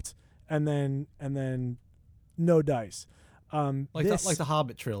 pumped, and then no dice. Like the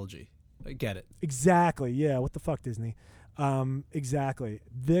Hobbit trilogy. I get it. Exactly. Yeah. What the fuck, Disney? Exactly.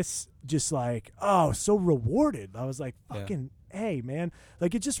 This just like, so rewarded. I was like, fucking hey, man.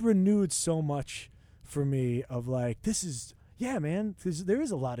 Like, it just renewed so much for me of like, this is, yeah, man, there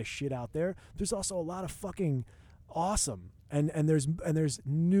is a lot of shit out there. There's also a lot of fucking awesome. And there's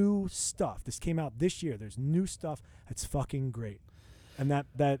new stuff. This came out this year. There's new stuff that's fucking great. And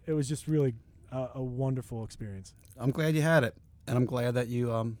that it was just really a wonderful experience. I'm glad you had it. And I'm glad that you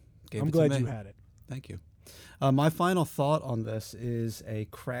gave it to me. I'm glad you had it. Thank you. My final thought on this is a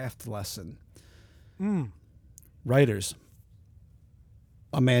craft lesson. Writers.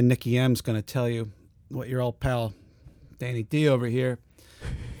 My man Nicky M's going to tell you what your old pal Danny D over here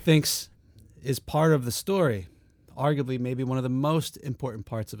thinks is part of the story. Arguably maybe one of the most important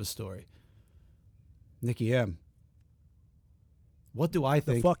parts of a story. Nicky M. What do I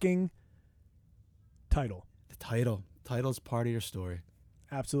think? The fucking title. The title. Title's part of your story.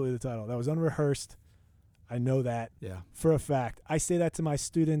 Absolutely the title. That was unrehearsed. I know that for a fact. I say that to my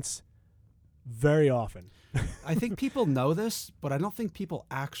students very often. I think people know this, but I don't think people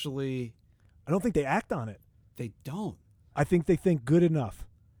actually... I don't think they act on it. They don't. I think they think good enough.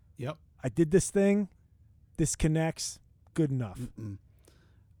 Yep. I did this thing. This connects. Good enough.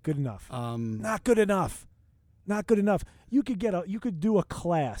 Good enough. Not good enough. Not good enough. You could do a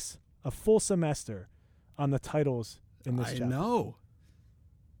class, a full semester, on the titles in this chapter. I know.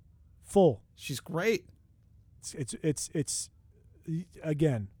 Full. She's great. It's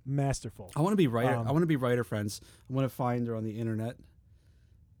again, masterful. I want to be writer. I want to be writer friends. I want to find her on the internet.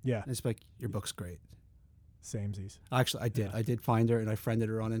 Yeah. And it's like, your book's great. Samesies. Actually, I did. Yeah. I did find her, and I friended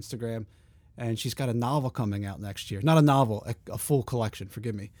her on Instagram. And she's got a novel coming out next year. Not a novel, a full collection.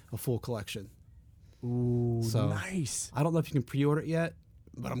 Forgive me. A full collection. Ooh, so nice. I don't know if you can pre-order it yet,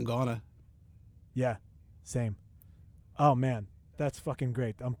 but I'm gonna. Yeah, same. Oh man, that's fucking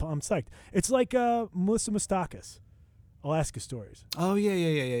great. I'm psyched. It's like Melissa Mustakis, Alaska Stories. Oh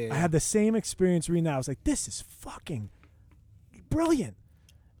yeah. I had the same experience reading that. I was like, this is fucking brilliant.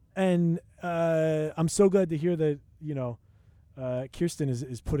 And I'm so glad to hear that, Kirsten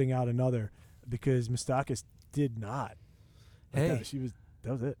is putting out another, because Mustakis did not. Hey,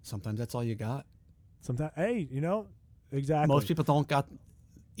 that was it. sometimes that's all you got. Sometimes, hey, exactly. Most people don't got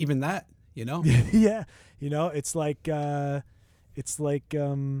even that, Yeah, it's like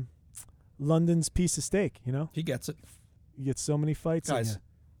London's piece of steak. He gets it. You get so many fights. Guys,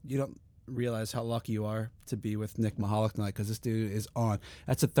 you don't realize how lucky you are to be with Nick Mahalik tonight, because this dude is on.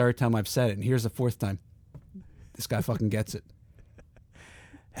 That's the third time I've said it, and here's the fourth time. This guy fucking gets it.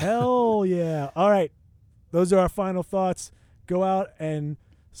 Hell yeah. All right. Those are our final thoughts. Go out and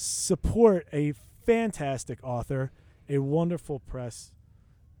support a fantastic author, a wonderful press,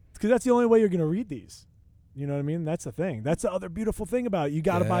 because that's the only way you're going to read these. You know what I mean? That's the thing. That's the other beautiful thing about it. You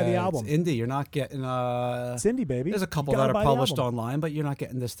got to buy the album. It's indie. You're not getting it's indie, baby. There's a couple that are published online, but you're not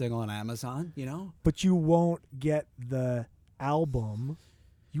getting this thing on Amazon, But you won't get the album.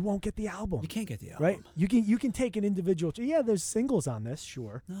 You won't get the album. You can't get the album. Right? You can take an individual. Yeah, there's singles on this,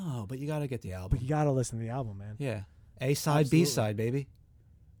 sure. No, but you got to get the album. But you got to listen to the album, man. Yeah. A side, Absolutely. B side, baby.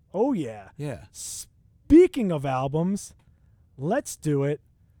 Oh yeah. Yeah. Speaking of albums, let's do it.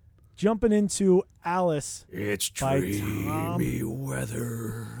 Jumping into Alice. It's by dreamy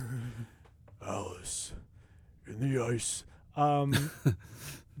weather. Alice in the ice.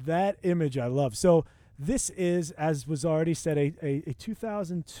 That image I love. So this is, as was already said, a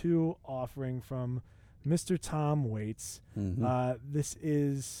 2002 offering from Mr. Tom Waits. Mm-hmm. This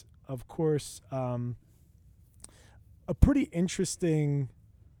is, of course, a pretty interesting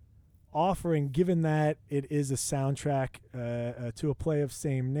offering, given that it is a soundtrack to a play of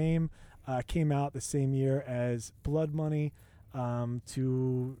same name. Came out the same year as Blood Money,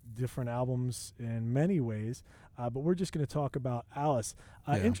 two different albums in many ways. But we're just going to talk about Alice.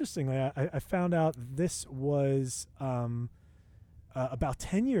 Interestingly, I found out this was about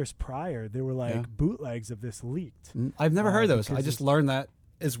 10 years prior. There were bootlegs of this leaked. I've never heard those. I just learned that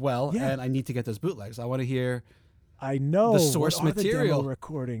as well, Yeah. and I need to get those bootlegs. I want to hear I know the source what are the material demo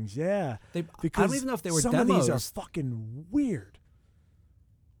recordings. Yeah, I because don't even know if they were some demos. of these are fucking weird.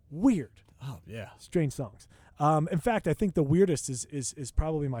 Oh yeah, Strange songs. In fact, I think the weirdest is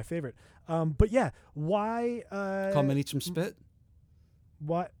probably my favorite. But yeah, why? Come and eat some spit.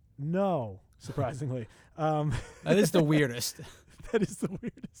 What? No, surprisingly. That is the weirdest. That is the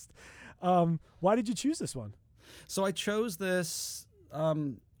weirdest. Why did you choose this one? So I chose this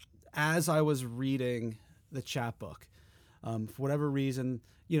as I was reading the chapbook. For whatever reason,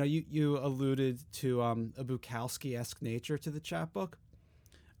 you alluded to a Bukowski-esque nature to the chapbook.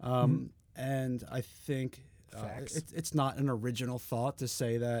 And I think it's not an original thought to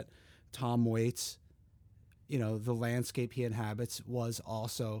say that Tom Waits, the landscape he inhabits was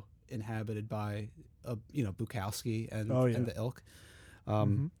also inhabited by, Bukowski and the ilk.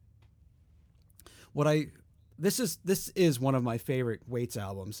 This is one of my favorite Waits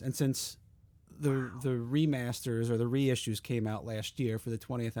albums, and since the remasters or the reissues came out last year for the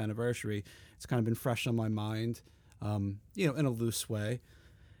 20th anniversary, it's kind of been fresh on my mind, in a loose way.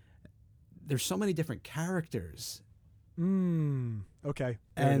 There's so many different characters. Okay.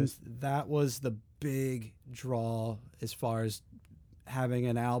 And that was the big draw as far as having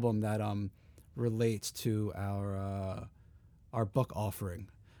an album that relates to our book offering,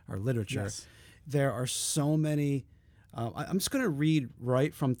 our literature. Yes. There are so many. I'm just going to read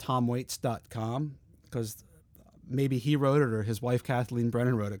right from TomWaits.com, because maybe he wrote it or his wife Kathleen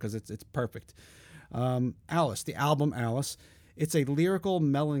Brennan wrote it, because it's perfect. Alice, the album Alice. It's a lyrical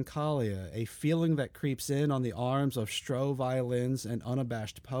melancholia, a feeling that creeps in on the arms of Stroh violins and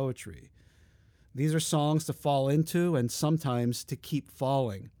unabashed poetry. These are songs to fall into and sometimes to keep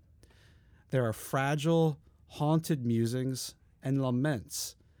falling. There are fragile, haunted musings and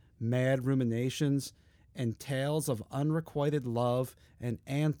laments, mad ruminations, and tales of unrequited love and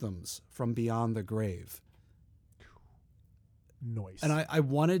anthems from beyond the grave. Noise. And I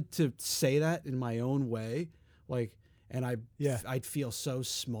wanted to say that in my own way, and I'd feel so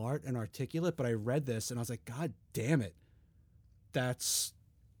smart and articulate, but I read this and I was like, God damn it.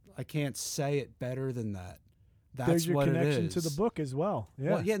 I can't say it better than that. That's There's your what it connection is. to the book as well.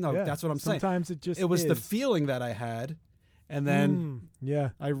 Yeah. Well, that's what I'm saying. Sometimes it was the feeling that I had, and then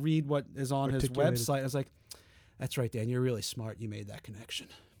I read what is on his website. I was like, that's right, Dan, you're really smart. You made that connection.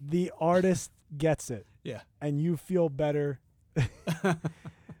 The artist gets it. Yeah. And you feel better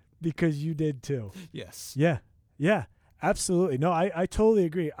because you did too. Yes. Yeah. Yeah. Absolutely. No, I totally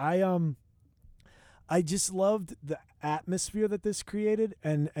agree. I I just loved the atmosphere that this created,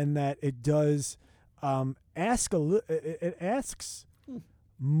 and that it does it asks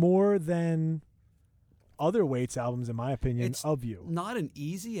more than other Waits albums, in my opinion, It's of you. not an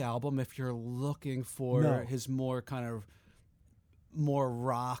easy album if you're looking for No. his more kind of more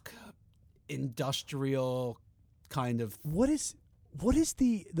rock, industrial kind of. What is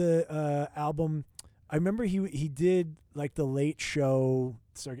the album? I remember he did like the Late Show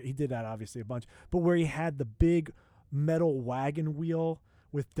circuit. He did that obviously a bunch, but where he had the big metal wagon wheel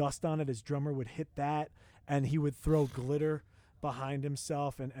with dust on it, his drummer would hit that, and he would throw glitter behind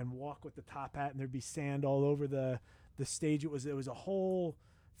himself and walk with the top hat, and there'd be sand all over the stage. It was a whole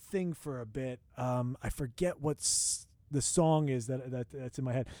thing for a bit. I forget what's the song is that's in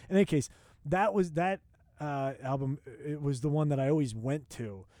my head. In any case, that album. It was the one that I always went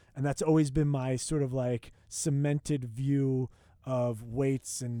to, and that's always been my sort of like cemented view of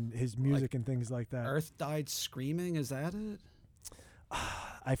Waits and his music, like, and things like that. Earth Died Screaming, is that it?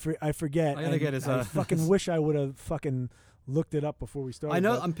 I forget. I gotta get his. I fucking wish I would have fucking looked it up before we started. I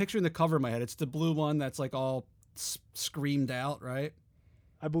know. I'm picturing the cover in my head. It's the blue one that's like all screamed out, right?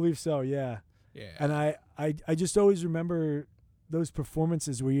 I believe so. Yeah. Yeah. And I just always remember those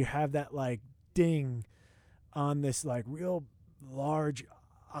performances where you have that like ding on this like real large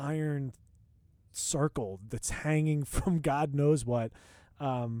iron circle that's hanging from God knows what,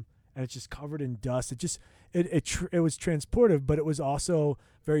 and it's just covered in dust. It was transportive, but it was also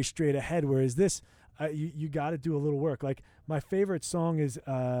very straight ahead. Whereas this, you got to do a little work. Like my favorite song is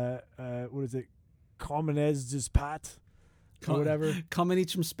what is it, Carmenez's Pat, or whatever. Come and eat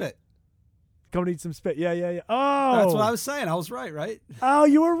some spit. Come and eat some spit. Yeah. Oh, that's what I was saying. I was right? Oh,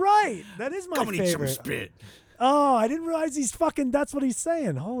 you were right. That is my favorite. Come and eat some spit. Oh, I didn't realize that's what he's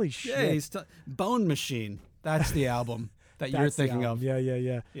saying. Holy shit. Yeah, he's Bone Machine. That's the album that you're thinking of.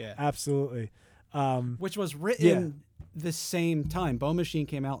 Yeah. Absolutely. Which was written the same time. Bone Machine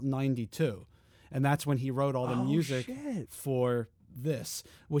came out in 92. And that's when he wrote all the music for this,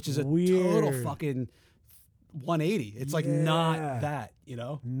 which is a total fucking 180. It's like not that, you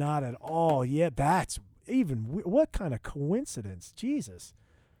know? Not at all. Yeah, that's even, what kind of coincidence? Jesus.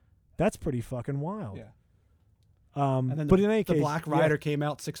 That's pretty fucking wild. Yeah. And then but in any case, the Black Rider came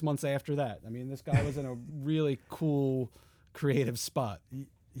out 6 months after that. I mean, this guy was in a really cool, creative spot.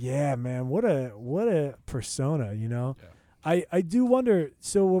 Yeah, man. What a persona, you know? Yeah. I do wonder,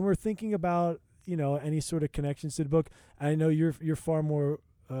 so when we're thinking about, you know, any sort of connections to the book, I know you're far more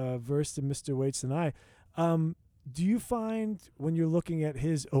versed in Mr. Waits than I. Do you find when you're looking at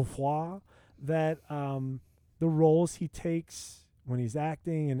his oeuvre that the roles he takes when he's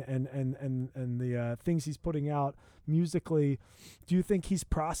acting and the things he's putting out musically, do you think he's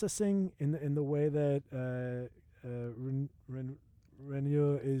processing in the way that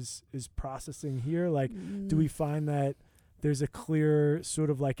Reneau is processing here? Like, do we find that there's a clear sort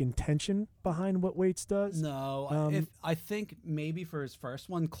of like intention behind what Waits does? No, I think maybe for his first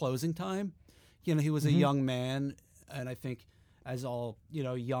one, Closing Time, you know, he was a young man, and I think as all, you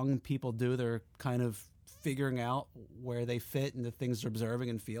know, young people do, they're kind of figuring out where they fit and the things they're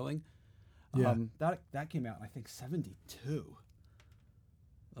observing and feeling. Yeah. That came out in, I think, 72.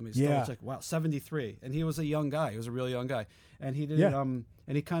 Let me just check. Wow, 73. And he was a young guy. He was a real young guy. And he did and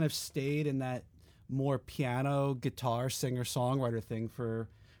he kind of stayed in that more piano, guitar, singer-songwriter thing for,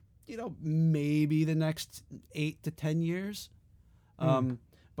 you know, maybe the next 8 to 10 years.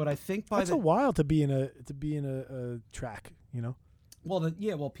 But I think that's a while to be in a track, you know.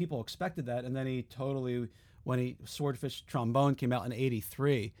 Well, people expected that, and then when Swordfish Trombone came out in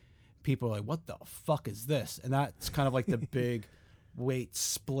 '83, people were like, "What the fuck is this?" And that's kind of like the big Waits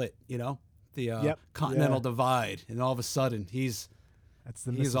split, you know, the Continental Divide, and all of a sudden he's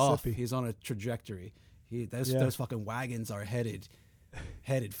off. He's on a trajectory. Those fucking wagons are headed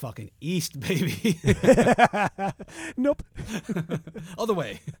fucking east, baby. Nope. Other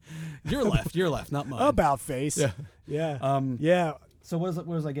way. You're left, not mine. About face. Yeah. So what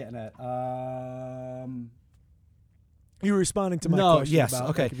was I getting at? You were responding to my question about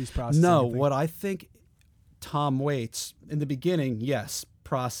okay. like, if he's processing No, anything. what I think Tom Waits, in the beginning, yes,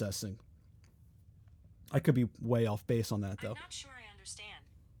 processing. I could be way off base on that, though. I'm not sure I understand.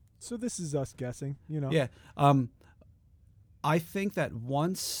 So this is us guessing, you know. Yeah. I think that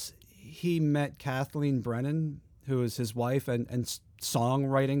once he met Kathleen Brennan, who is his wife and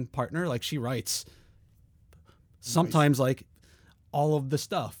songwriting partner, like she writes sometimes like all of the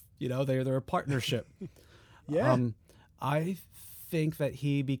stuff, you know, they're a partnership. Yeah. I think that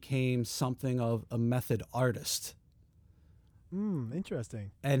he became something of a method artist.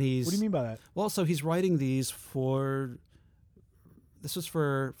 Interesting. And what do you mean by that? Well, so he's writing these this was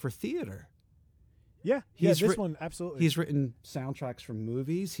for theater. Yeah, He's this one absolutely. He's written soundtracks for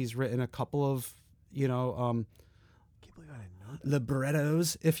movies. He's written a couple of, I can't believe I didn't know that.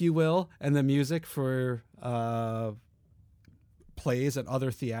 librettos, if you will, and the music for plays and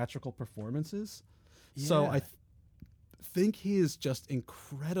other theatrical performances. So Yeah. I think he is just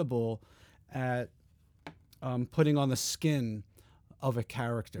incredible at putting on the skin of a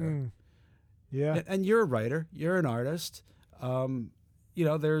character. Yeah. And you're a writer, you're an artist.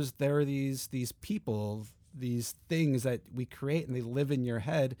 There are these people, these things that we create, and they live in your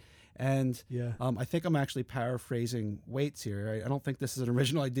head. And Yeah. I think I'm actually paraphrasing Waits here. I don't think this is an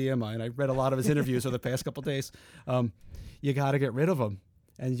original idea of mine. I read a lot of his interviews over the past couple of days. You got to get rid of them,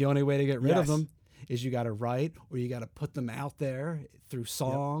 and the only way to get rid of them is you got to write, or you got to put them out there through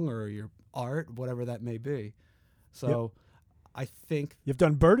song or your art, whatever that may be. So I think You've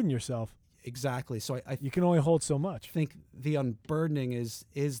done burden yourself. exactly. So I You can only hold so much. think the unburdening is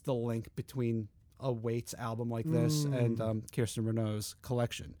the link between a Waits album like this and Kirsten Reneau's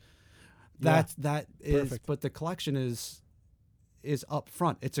collection. That is, Perfect. but the collection is up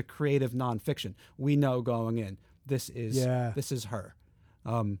front. It's a creative nonfiction. We know going in, this is her.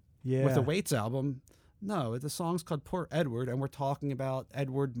 With the Waits album, no, the song's called Poor Edward, and we're talking about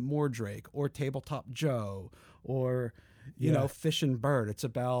Edward Mordrake or Tabletop Joe or Fish and Bird. It's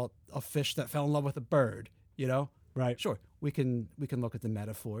about a fish that fell in love with a bird. Right. Sure, we can look at the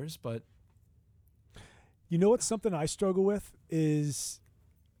metaphors, but You know what's something I struggle with is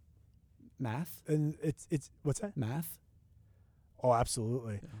math. and it's what's that? Math. Oh,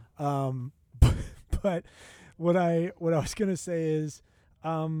 absolutely. But what I was gonna say is,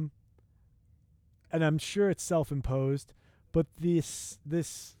 and I'm sure it's self-imposed, but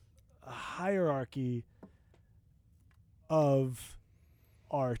this hierarchy of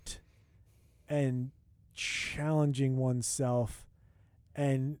art and challenging oneself,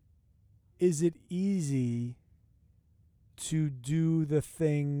 and is it easy to do the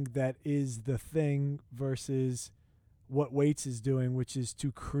thing that is the thing versus what Waits is doing, which is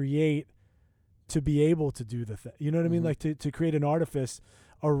to create, to be able to do the thing. You know what I mean? Like to create an artifice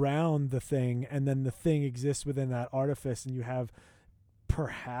around the thing, and then the thing exists within that artifice, and you have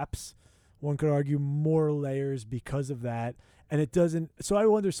perhaps, one could argue, more layers because of that. And it doesn't. So I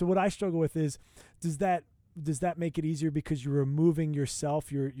wonder. So what I struggle with is, does that make it easier because you're removing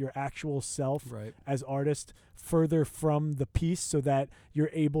yourself, your actual self, Right. as artist, further from the piece, so that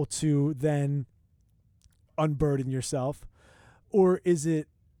you're able to then unburden yourself? Or is it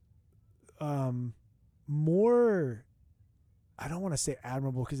more, I don't want to say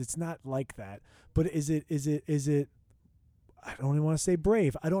admirable because it's not like that, but is it I don't even want to say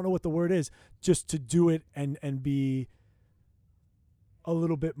brave, I don't know what the word is, just to do it and be a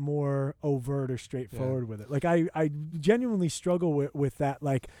little bit more overt or straightforward with it? Like I genuinely struggle with that.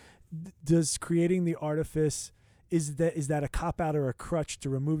 Like, does creating the artifice, is that a cop out or a crutch to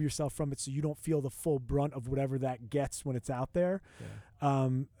remove yourself from it so you don't feel the full brunt of whatever that gets when it's out there?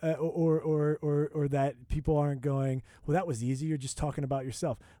 Or that people aren't going, well, that was easy, you're just talking about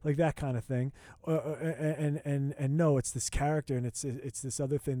yourself, like that kind of thing. And no, it's this character, and it's this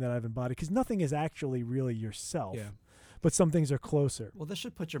other thing that I've embodied, because nothing is actually really yourself. Yeah. But some things are closer. Well, this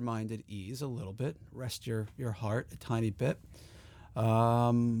should put your mind at ease a little bit, rest your heart a tiny bit.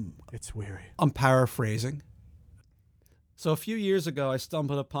 It's weary. I'm paraphrasing. So a few years ago, I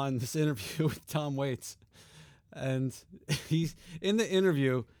stumbled upon this interview with Tom Waits, and he's in the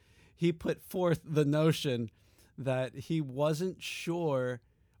interview, he put forth the notion that he wasn't sure,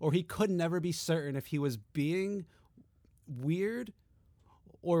 or he could never be certain, if he was being weird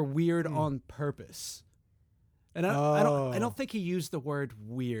or weird on purpose. And I don't think he used the word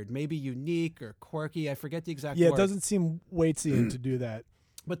weird. Maybe unique or quirky. I forget the exact word. Yeah, it doesn't seem Waitsian to do that.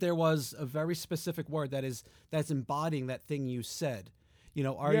 But there was a very specific word that's embodying that thing you said.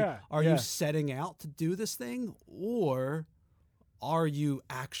 Are you setting out to do this thing, or are you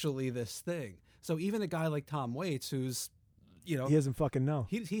actually this thing? So even a guy like Tom Waits, who's, he doesn't fucking know.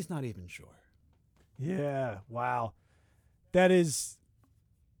 He's not even sure. Yeah. Wow. That is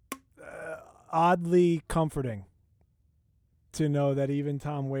oddly comforting to know that even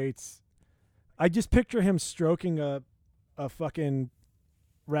Tom Waits, I just picture him stroking a fucking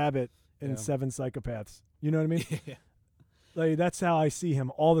rabbit in Seven Psychopaths. You know what I mean? Yeah. Like, that's how I see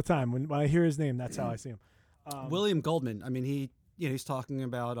him all the time. When I hear his name, that's how I see him. William Goldman, I mean, he's talking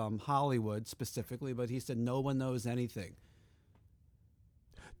about Hollywood specifically, but he said no one knows anything.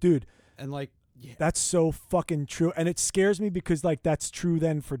 Dude. And that's so fucking true. And it scares me because, like, that's true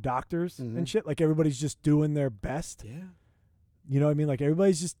then for doctors and shit. Like, everybody's just doing their best. Yeah. You know what I mean? Like,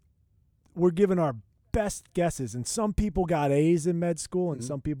 everybody's just, we're giving our best guesses, and some people got A's in med school and Mhm.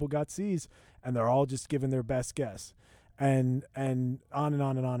 some people got C's, and they're all just giving their best guess, and on and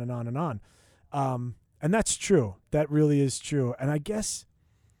on and on and on and on. And that's true. That really is true. And I guess,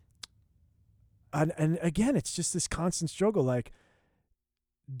 and again, it's just this constant struggle. Like,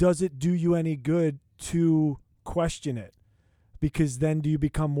 does it do you any good to question it? Because then do you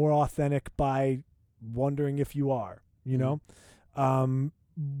become more authentic by wondering if you are, you know?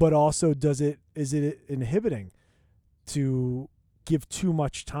 But also, is it inhibiting to give too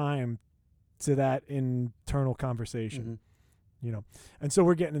much time to that internal conversation? You know, and so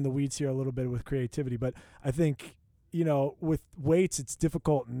we're getting in the weeds here a little bit with creativity, but I think, you know, with weights, it's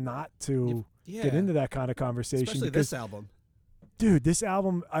difficult not to get into that kind of conversation. Especially because, this album. Dude, this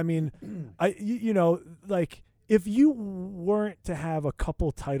album, I mean, you know, like, if you weren't to have a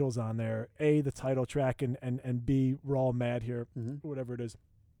couple titles on there, A, the title track, and B, We're All Mad Here, whatever it is,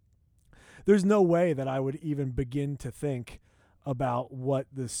 there's no way that I would even begin to think about what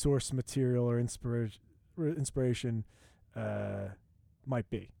the source material or inspiration might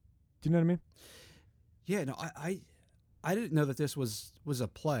be. Do you know what I mean? Yeah, no, I didn't know that this was a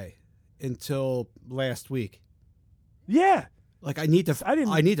play until last week. Yeah. Like, I need to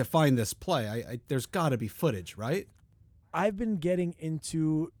find this play. There's got to be footage, right? I've been getting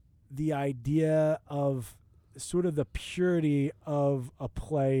into the idea of sort of the purity of a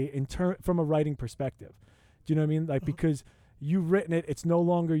play from a writing perspective. Do you know what I mean? Like, because you've written it, it's no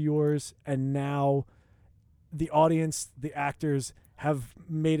longer yours, and now the audience, the actors have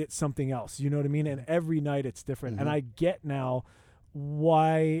made it something else. You know what I mean? And every night it's different. And I get now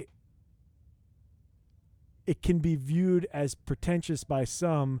why it can be viewed as pretentious by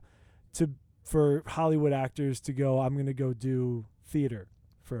some for Hollywood actors to go, I'm going to go do theater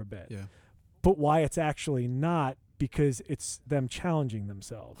for a bit. Yeah. But why it's actually not, because it's them challenging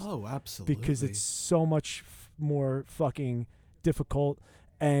themselves. Oh, absolutely. Because it's so much more fucking difficult,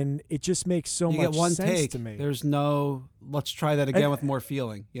 and it just makes so much one sense take. to me. There's no, let's try that again with more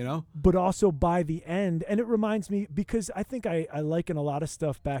feeling, you know? But also by the end, and it reminds me, because I think I liken a lot of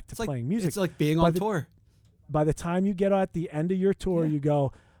stuff back to playing music. It's like being on tour. By the time you get at the end of your tour, you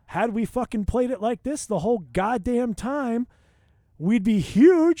go, had we fucking played it like this the whole goddamn time, we'd be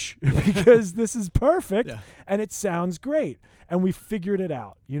huge because this is perfect and it sounds great. And we figured it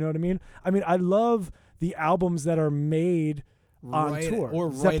out. You know what I mean? I love the albums that are made on tour.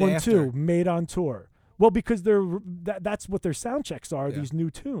 Or Zeppelin after. 2, made on tour. Well, because that's what their sound checks are, these new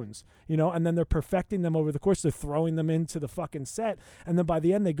tunes, you know, and then they're perfecting them over the course. They're throwing them into the fucking set, and then by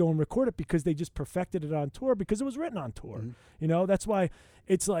the end they go and record it because they just perfected it on tour because it was written on tour. You know, that's why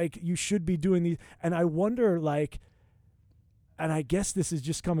it's like you should be doing these. And I wonder, like, and I guess this is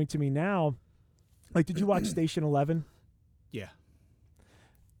just coming to me now, like, did you watch Station 11? Yeah.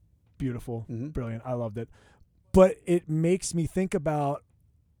 Beautiful. Brilliant. I loved it. But it makes me think about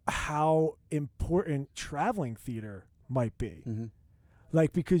how important traveling theater might be.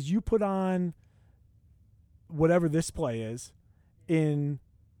 Like, because you put on whatever this play is in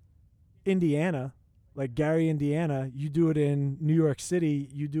Indiana, like Gary, Indiana, you do it in New York City,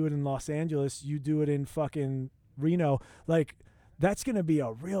 you do it in Los Angeles, you do it in fucking Reno. Like, that's going to be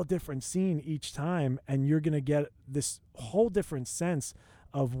a real different scene each time, and you're going to get this whole different sense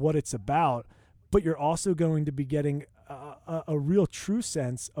of what it's about, but you're also going to be getting a real true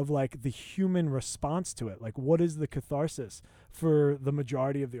sense of, like, the human response to it. Like, what is the catharsis for the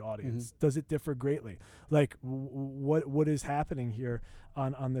majority of the audience? Does it differ greatly? Like, what is happening here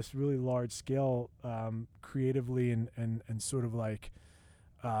on this really large scale, creatively and sort of like,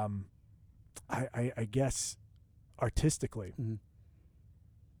 I guess, artistically.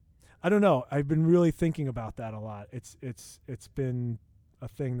 I don't know. I've been really thinking about that a lot. It's been a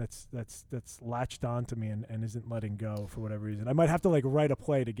thing that's latched on to me and isn't letting go for whatever reason. I might have to, like, write a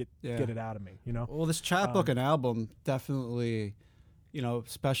play to get it out of me, you know? Well, this chapbook and album definitely, you know,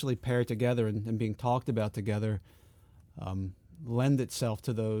 especially paired together and being talked about together, lend itself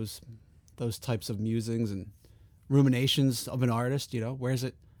to those types of musings and ruminations of an artist. You know, where's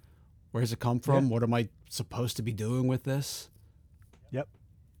it come from? What am I supposed to be doing with this? Yep.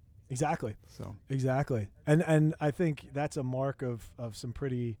 Exactly. So exactly. And I think that's a mark of some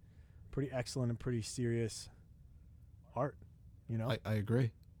pretty excellent and pretty serious art, you know? I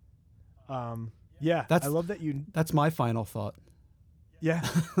agree. Yeah. I love that you... That's my final thought. Yeah.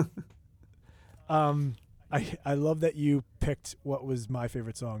 I love that you picked what was my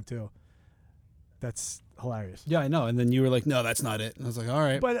favorite song too. That's hilarious. Yeah, I know. And then you were like, no, that's not it. And I was like, all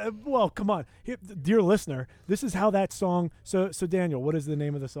right. But, well, come on. Here, dear listener, this is how that song... So Daniel, what is the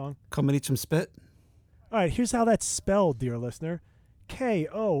name of the song? Come and eat some spit? All right, here's how that's spelled, dear listener.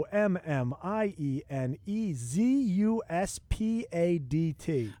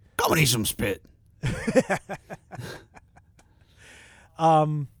 KOMMIENEZUSPADT. Come and eat some spit.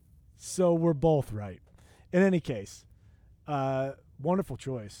 So we're both right. In any case, wonderful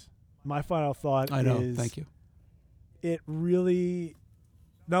choice. My final thought I know. is Thank you. it really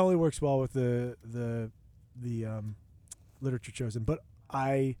not only works well with the literature chosen, but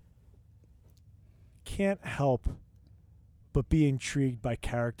I can't help but be intrigued by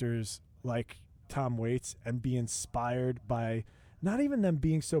characters like Tom Waits and be inspired by not even them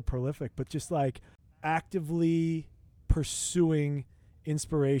being so prolific, but just like actively pursuing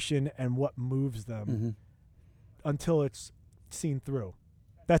inspiration and what moves them until it's seen through.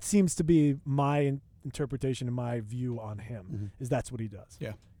 That seems to be my interpretation and my view on him, is that's what he does.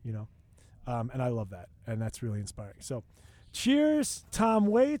 Yeah. You know? And I love that. And that's really inspiring. So cheers, Tom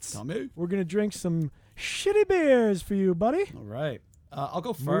Waits. Tommy. We're going to drink some shitty beers for you, buddy. All right. I'll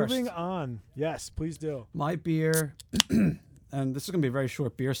go first. Moving on. Yes, please do. My beer, and this is going to be a very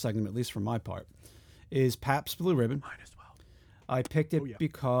short beer segment, at least for my part, is Pabst Blue Ribbon. Mine as well. I picked it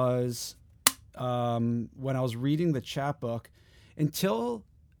because when I was reading the chapbook, until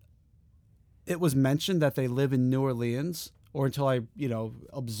it was mentioned that they live in New Orleans, or until I,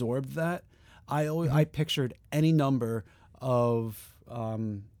 absorbed that, I pictured any number of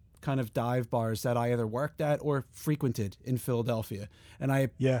kind of dive bars that I either worked at or frequented in Philadelphia. And I,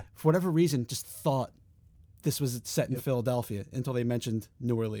 for whatever reason, just thought this was set in Philadelphia until they mentioned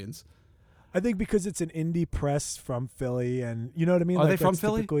New Orleans. I think because it's an indie press from Philly, and you know what I mean? Are they from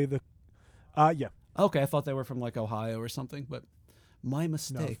Philly? Typically yeah. Okay, I thought they were from like Ohio or something, but my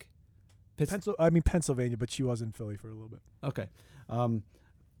mistake. Pennsylvania, but she was in Philly for a little bit. Okay.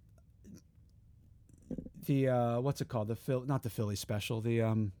 What's it called? Not the Philly special.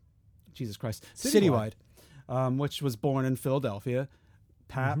 Jesus Christ, Citywide, which was born in Philadelphia,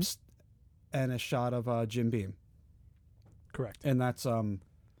 Pabst, and a shot of Jim Beam. Correct. And that's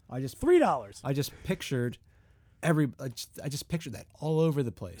I just $3. I just pictured I just pictured that all over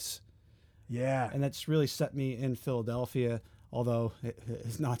the place. Yeah. And that's really set me in Philadelphia, although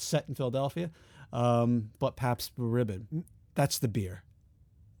it's not set in Philadelphia. But Pabst Blue Ribbon, that's the beer.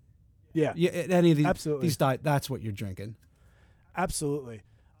 Yeah. Yeah. Any of these, absolutely. That's what you're drinking. Absolutely.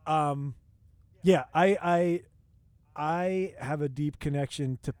 Yeah. I have a deep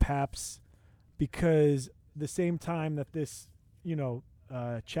connection to Pabst because the same time that this,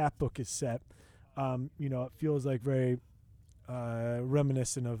 chapbook is set, it feels like very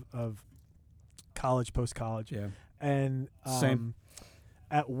reminiscent of college, post-college. Yeah. And Same.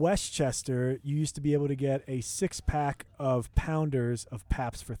 At Westchester, you used to be able to get a 6-pack of pounders of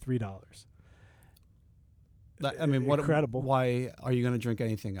Pabst for $3. I mean, what incredible. Why are you going to drink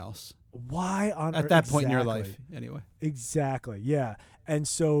anything else? Why on At earth? that point in your life, anyway. Exactly, yeah. And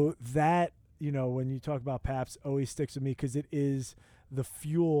so that, when you talk about Pabst, always sticks with me because it is the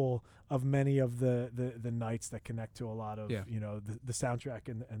fuel of many of the nights that connect to a lot of, the soundtrack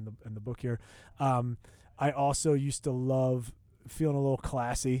and the book here. I also used to love feeling a little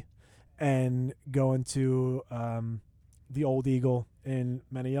classy and going to the Old Eagle in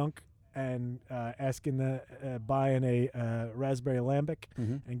Manayunk and buying a raspberry lambic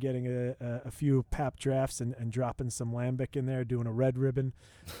and getting a few pap drafts and dropping some lambic in there, doing a red ribbon.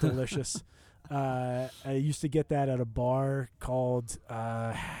 Delicious. I used to get that at a bar called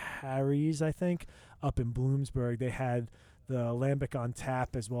Harry's, I think, up in Bloomsburg. They had the lambic on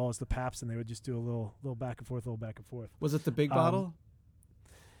tap as well as the Pabst, and they would just do a little back and forth, Was it the big bottle?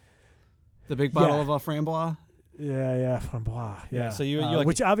 The big bottle of Framboise? Yeah, Framboise. Yeah. So you like,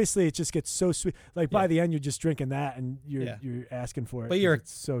 which obviously it just gets so sweet. Like by the end, you're just drinking that, and you're asking for it. But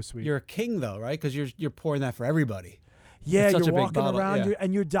it's so sweet. You're a king though, right? Because you're pouring that for everybody. Yeah, it's you're walking around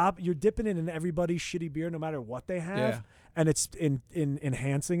and you're dipping it in everybody's shitty beer, no matter what they have, and it's in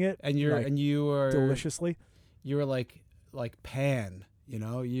enhancing it. And you are deliciously. You were like Pan,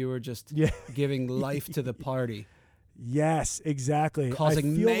 you were just giving life to the party. Yes, exactly.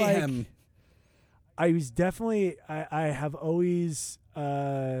 Causing mayhem. Like I was definitely. I have always.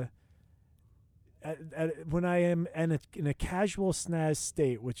 When I am in a casual snaz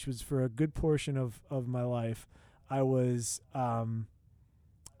state, which was for a good portion of my life, I was a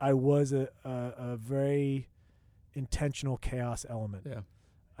very intentional chaos element. Yeah.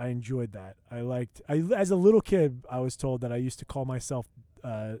 I enjoyed that. As a little kid, I was told that I used to call myself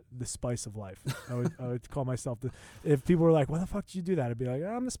the spice of life. I would call myself if people were like, "Why the fuck did you do that?" I'd be like,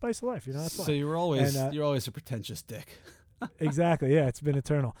 "I'm the spice of life." That's why. So you're always a pretentious dick. Exactly. Yeah, it's been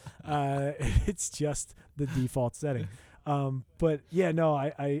eternal. It's just the default setting. But yeah, no,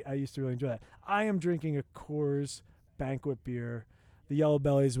 I used to really enjoy that. I am drinking a Coors Banquet beer the yellow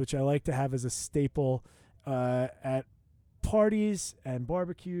bellies, which I like to have as a staple at parties and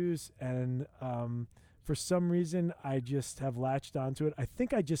barbecues, and for some reason I just have latched onto it. I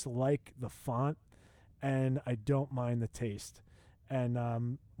think I just like the font, and I don't mind the taste.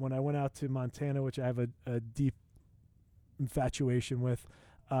 And when I went out to Montana, which I have a deep infatuation with,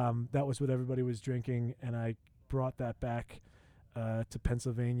 that was what everybody was drinking, and I brought that back to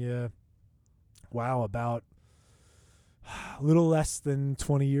Pennsylvania. Wow, about a little less than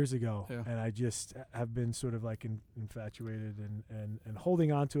 20 years ago. Yeah. And I just have been sort of like infatuated and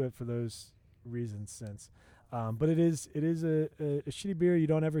holding on to it for those reasons since. But it is a shitty beer you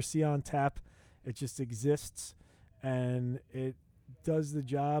don't ever see on tap. It just exists, and it does the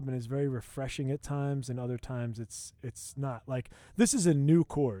job and is very refreshing at times, and other times it's not. Like, this is a new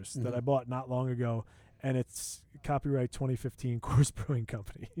Coors that I bought not long ago, and it's copyright 2015 Coors Brewing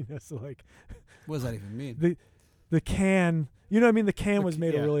Company. So like, what does that even mean? The can, you know what I mean? The can was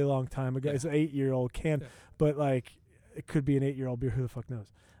made a really long time ago. Yeah. It's an 8-year-old can, but like, it could be an 8-year-old beer. Who the fuck knows?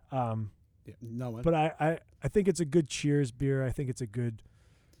 No one. But I think it's a good cheers beer. I think it's a good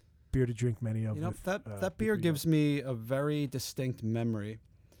beer to drink many of. That beer gives me a very distinct memory.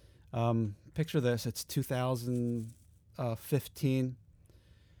 Picture this. It's 2015.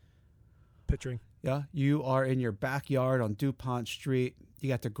 Picturing. Yeah. You are in your backyard on DuPont Street. You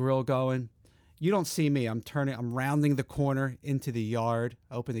got the grill going. You don't see me. I'm rounding the corner into the yard.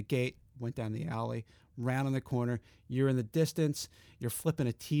 I opened the gate, went down the alley, rounding the corner. You're in the distance. You're flipping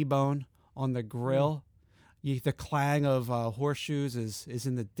a T-bone on the grill. The clang of horseshoes is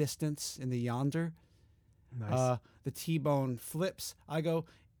in the distance, in the yonder. Nice. The T-bone flips. I go,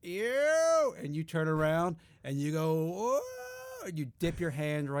 ew, and you turn around and you go, whoa, and you dip your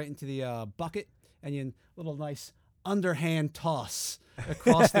hand right into the bucket, and you little nice underhand toss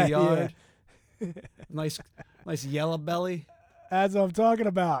across the yard. Nice yellow belly. That's what I'm talking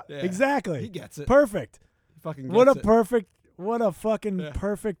about. Yeah. Exactly. He gets it. Perfect. He fucking gets What a it. fucking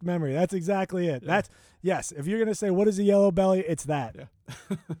perfect memory. That's exactly it. Yeah. Yes. If you're gonna say what is a yellow belly, it's that. Yeah.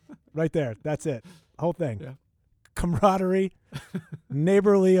 Right there. That's it. Whole thing. Yeah. Camaraderie,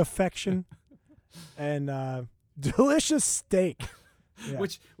 neighborly affection, and delicious steak. Yeah.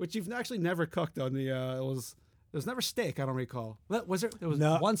 Which you've actually never cooked on the. There was never steak. I don't recall. Was there? There was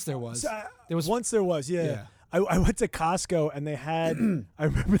No. once. There was. There was once. There was. Yeah. Yeah. I went to Costco and they had. I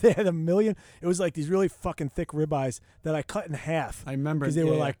remember they had 1 million. It was like these really fucking thick ribeyes that I cut in half. I remember because they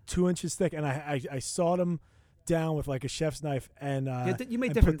were like 2 inches thick, and I sawed them down with like a chef's knife, and you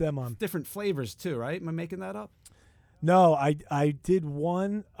made put them on different flavors too, right? Am I making that up? No, I did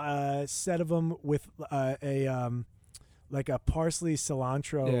one set of them with like a parsley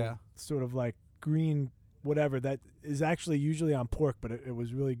cilantro sort of like green whatever that is actually usually on pork, but it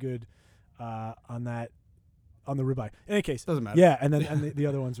was really good on the ribeye. In any case, Doesn't matter. Yeah, and then the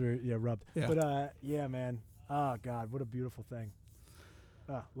other ones were rubbed. Yeah. But yeah, man. Oh God, what a beautiful thing.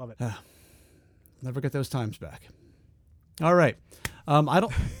 Love it. Never get those times back. All right. I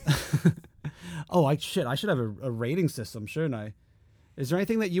don't. Oh, I should have a rating system, shouldn't I? Is there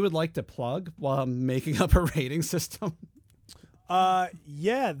anything that you would like to plug while I'm making up a rating system?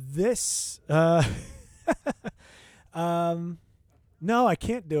 Yeah, this. No, I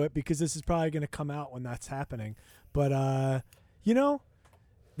can't do it because this is probably going to come out when that's happening. But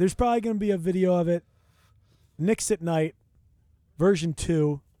there's probably going to be a video of it. Nick's at Night, version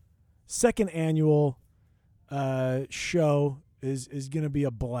 2, second annual show is going to be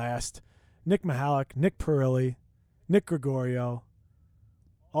a blast. Nick Mihalik, Nick Perilli, Nick Gregorio,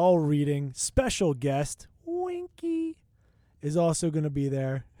 all reading. Special guest, Winky, is also going to be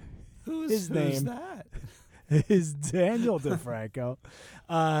there. His name Who's that? is Daniel DeFranco.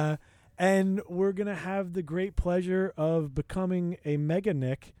 And we're going to have the great pleasure of becoming a Mega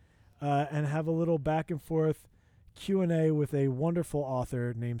Nick and have a little back and forth Q&A with a wonderful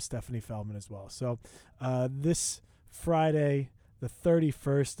author named Stephanie Feldman as well. So this Friday, the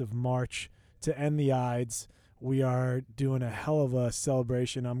 31st of March, to end the Ides, we are doing a hell of a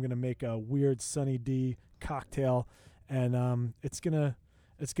celebration. I'm going to make a weird Sunny D cocktail, and it's gonna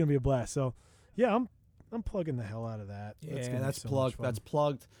be a blast. So yeah, I'm plugging the hell out of that. Yeah, that's plugged. That's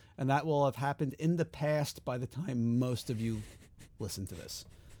plugged, and that will have happened in the past by the time most of you listen to this.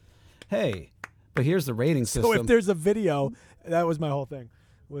 Hey, but here's the rating system. So if there's a video, that was my whole thing.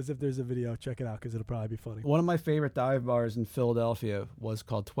 Was if there's a video, check it out because it'll probably be funny. One of my favorite dive bars in Philadelphia was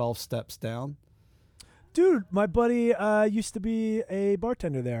called 12 Steps Down. Dude, my buddy used to be a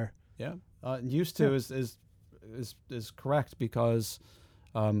bartender there. Yeah, used to is correct because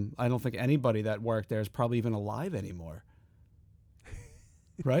I don't think anybody that worked there is probably even alive anymore.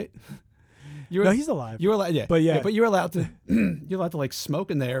 Right? you're he's alive. You're allowed, yeah, but but you're allowed to like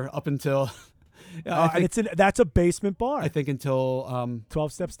smoke in there up until. And that's a basement bar. I think until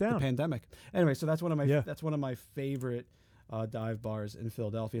 12 steps down. The pandemic. Anyway, so that's one of my favorite dive bars in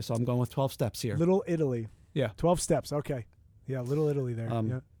Philadelphia. So I'm going with 12 Steps here. Little Italy. Yeah. 12 Steps. Okay. Yeah, Little Italy there.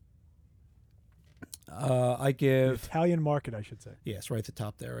 I give the Italian Market, I should say. Yes, right at the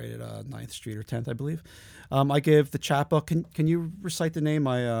top there, right at 9th Street or 10th, I believe. I give the chapbook. Can you recite the name?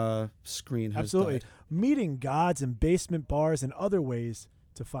 My screen has Absolutely. died. Meeting gods in basement bars and other ways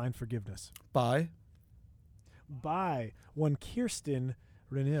to find forgiveness. By one Kirsten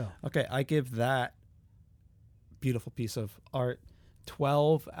Reneau. Okay, I give that beautiful piece of art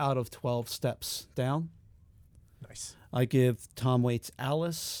 12 out of 12 steps down. Nice. I give Tom Waits'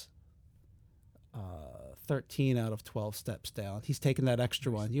 Alice 13 out of 12 steps down. He's taking that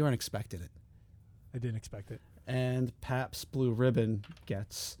extra one. You weren't expecting it. I didn't expect it. And Pabst Blue Ribbon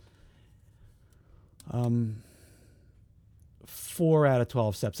gets 4 out of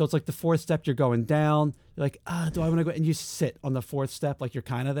 12 steps. So it's like the fourth step, you're going down. You're like, do I want to go? And you sit on the fourth step like you're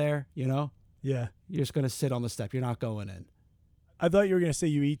kind of there, you know? Yeah. You're just going to sit on the step. You're not going in. I thought you were going to say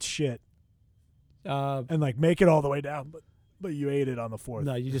you eat shit and like make it all the way down, but you ate it on the fourth.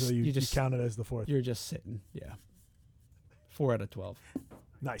 No, you just count it as the fourth. You're just sitting. Yeah. 4 out of 12.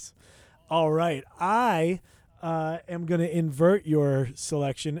 Nice. All right. I am going to invert your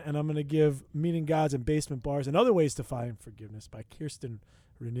selection, and I'm going to give Meeting Gods in Basement Bars and Other Ways to Find Forgiveness by Kirsten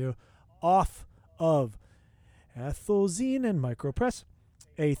Reneau off of Atholzine and Micropress.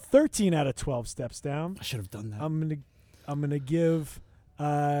 A 13 out of 12 steps down. I should have done that. I'm gonna give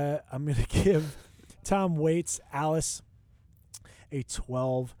Tom Waits' Alice a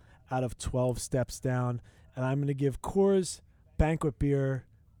 12 out of 12 steps down, and I'm gonna give Coors Banquet Beer,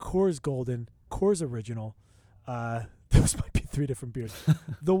 Coors Golden, Coors Original. Those might be 3 different beers.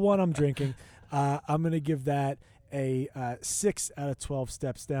 The one I'm drinking, I'm gonna give that a 6 out of 12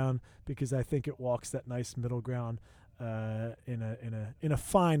 steps down because I think it walks that nice middle ground in a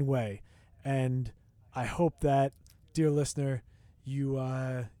fine way, and I hope that, dear listener, you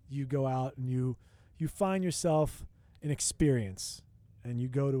go out and you find yourself an experience, and you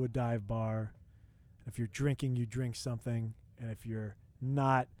go to a dive bar. If you're drinking, you drink something, and if you're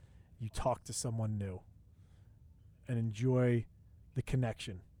not, you talk to someone new, and enjoy the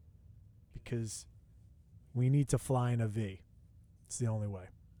connection, because we need to fly in a V. It's the only way.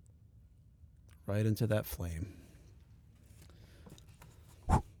 Right into that flame.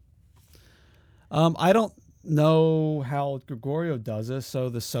 I don't know how Gregorio does this. So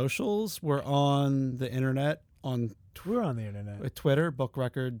the socials, we're on the internet we're on the internet. Twitter, Book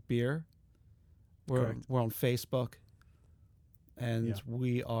Record Beer. We're on Facebook, and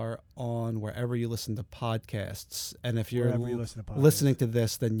we are on wherever you listen to podcasts. And if you're listening to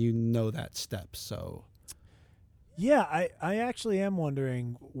this, then you know that step. So yeah, I actually am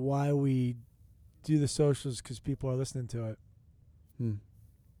wondering why we do the socials, because people are listening to it.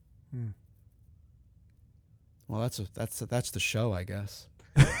 Well, that's the show, I guess.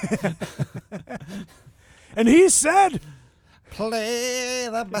 And he said, "Play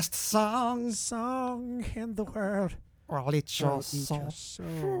the best song in the world, or I'll eat your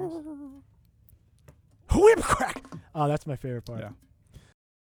soul." Whip crack! Oh, that's my favorite part. Yeah.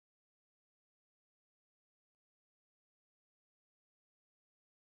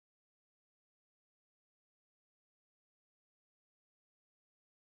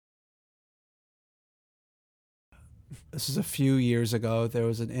 This is a few years ago. There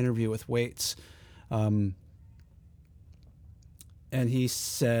was an interview with Waits, and he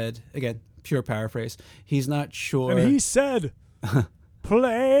said, again, pure paraphrase, he's not sure. And he said,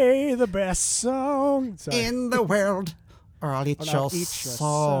 play the best song in the world, or I'll eat your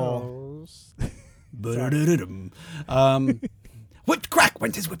soul. Whipped crack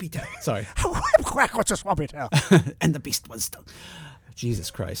went his whippy tail. Sorry. Whip crack went his whippy tail. And the beast was still. Jesus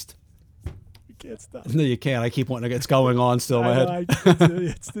Christ. Can't stop. No, you can't. I keep wanting to. It's going on still in my head.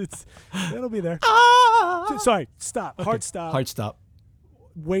 It'll be there. Sorry. Stop. Okay. Hard stop. Hard stop.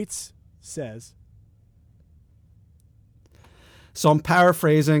 Waits says. So I'm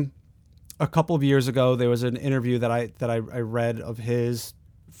paraphrasing. A couple of years ago, there was an interview that I read of his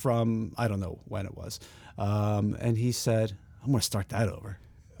from, I don't know when it was, and he said, "I'm going to start that over."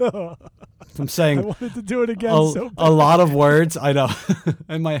 I'm saying I wanted to do it again. A lot of words. I know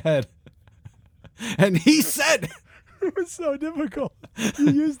in my head. And he said, it was so difficult. You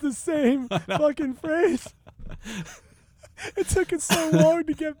used the same fucking phrase. It took it so long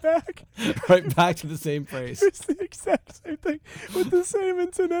to get back. Right back to the same phrase. It's the exact same thing with the same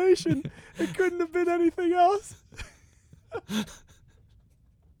intonation. It couldn't have been anything else.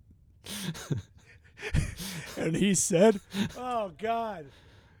 And he said, "Oh God,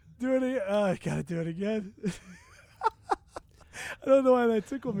 do it again. I gotta do it again." I don't know why that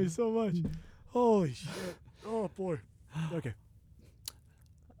tickled me so much. Holy shit! Oh boy. Okay.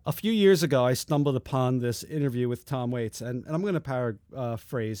 A few years ago, I stumbled upon this interview with Tom Waits, and I'm going to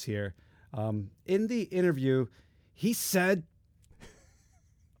paraphrase here. In the interview, he said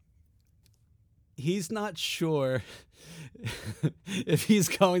he's not sure if he's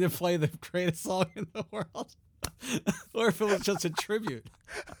going to play the greatest song in the world or if it was just a tribute.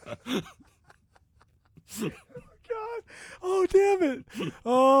 God. Oh, damn it.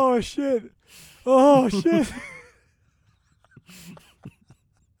 Oh, shit. Oh, shit.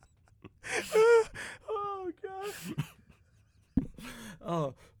 Oh, God.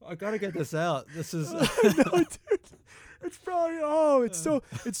 Oh, I got to get this out. This is... No, dude. It's probably it's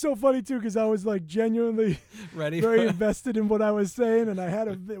so funny too because I was like genuinely very invested in what I was saying and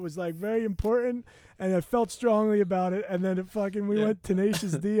it was like very important and I felt strongly about it and then we went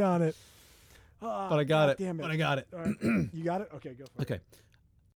Tenacious D on it. But I got it. Damn it. But I got it. All right. You got it? Okay, go for it. Okay.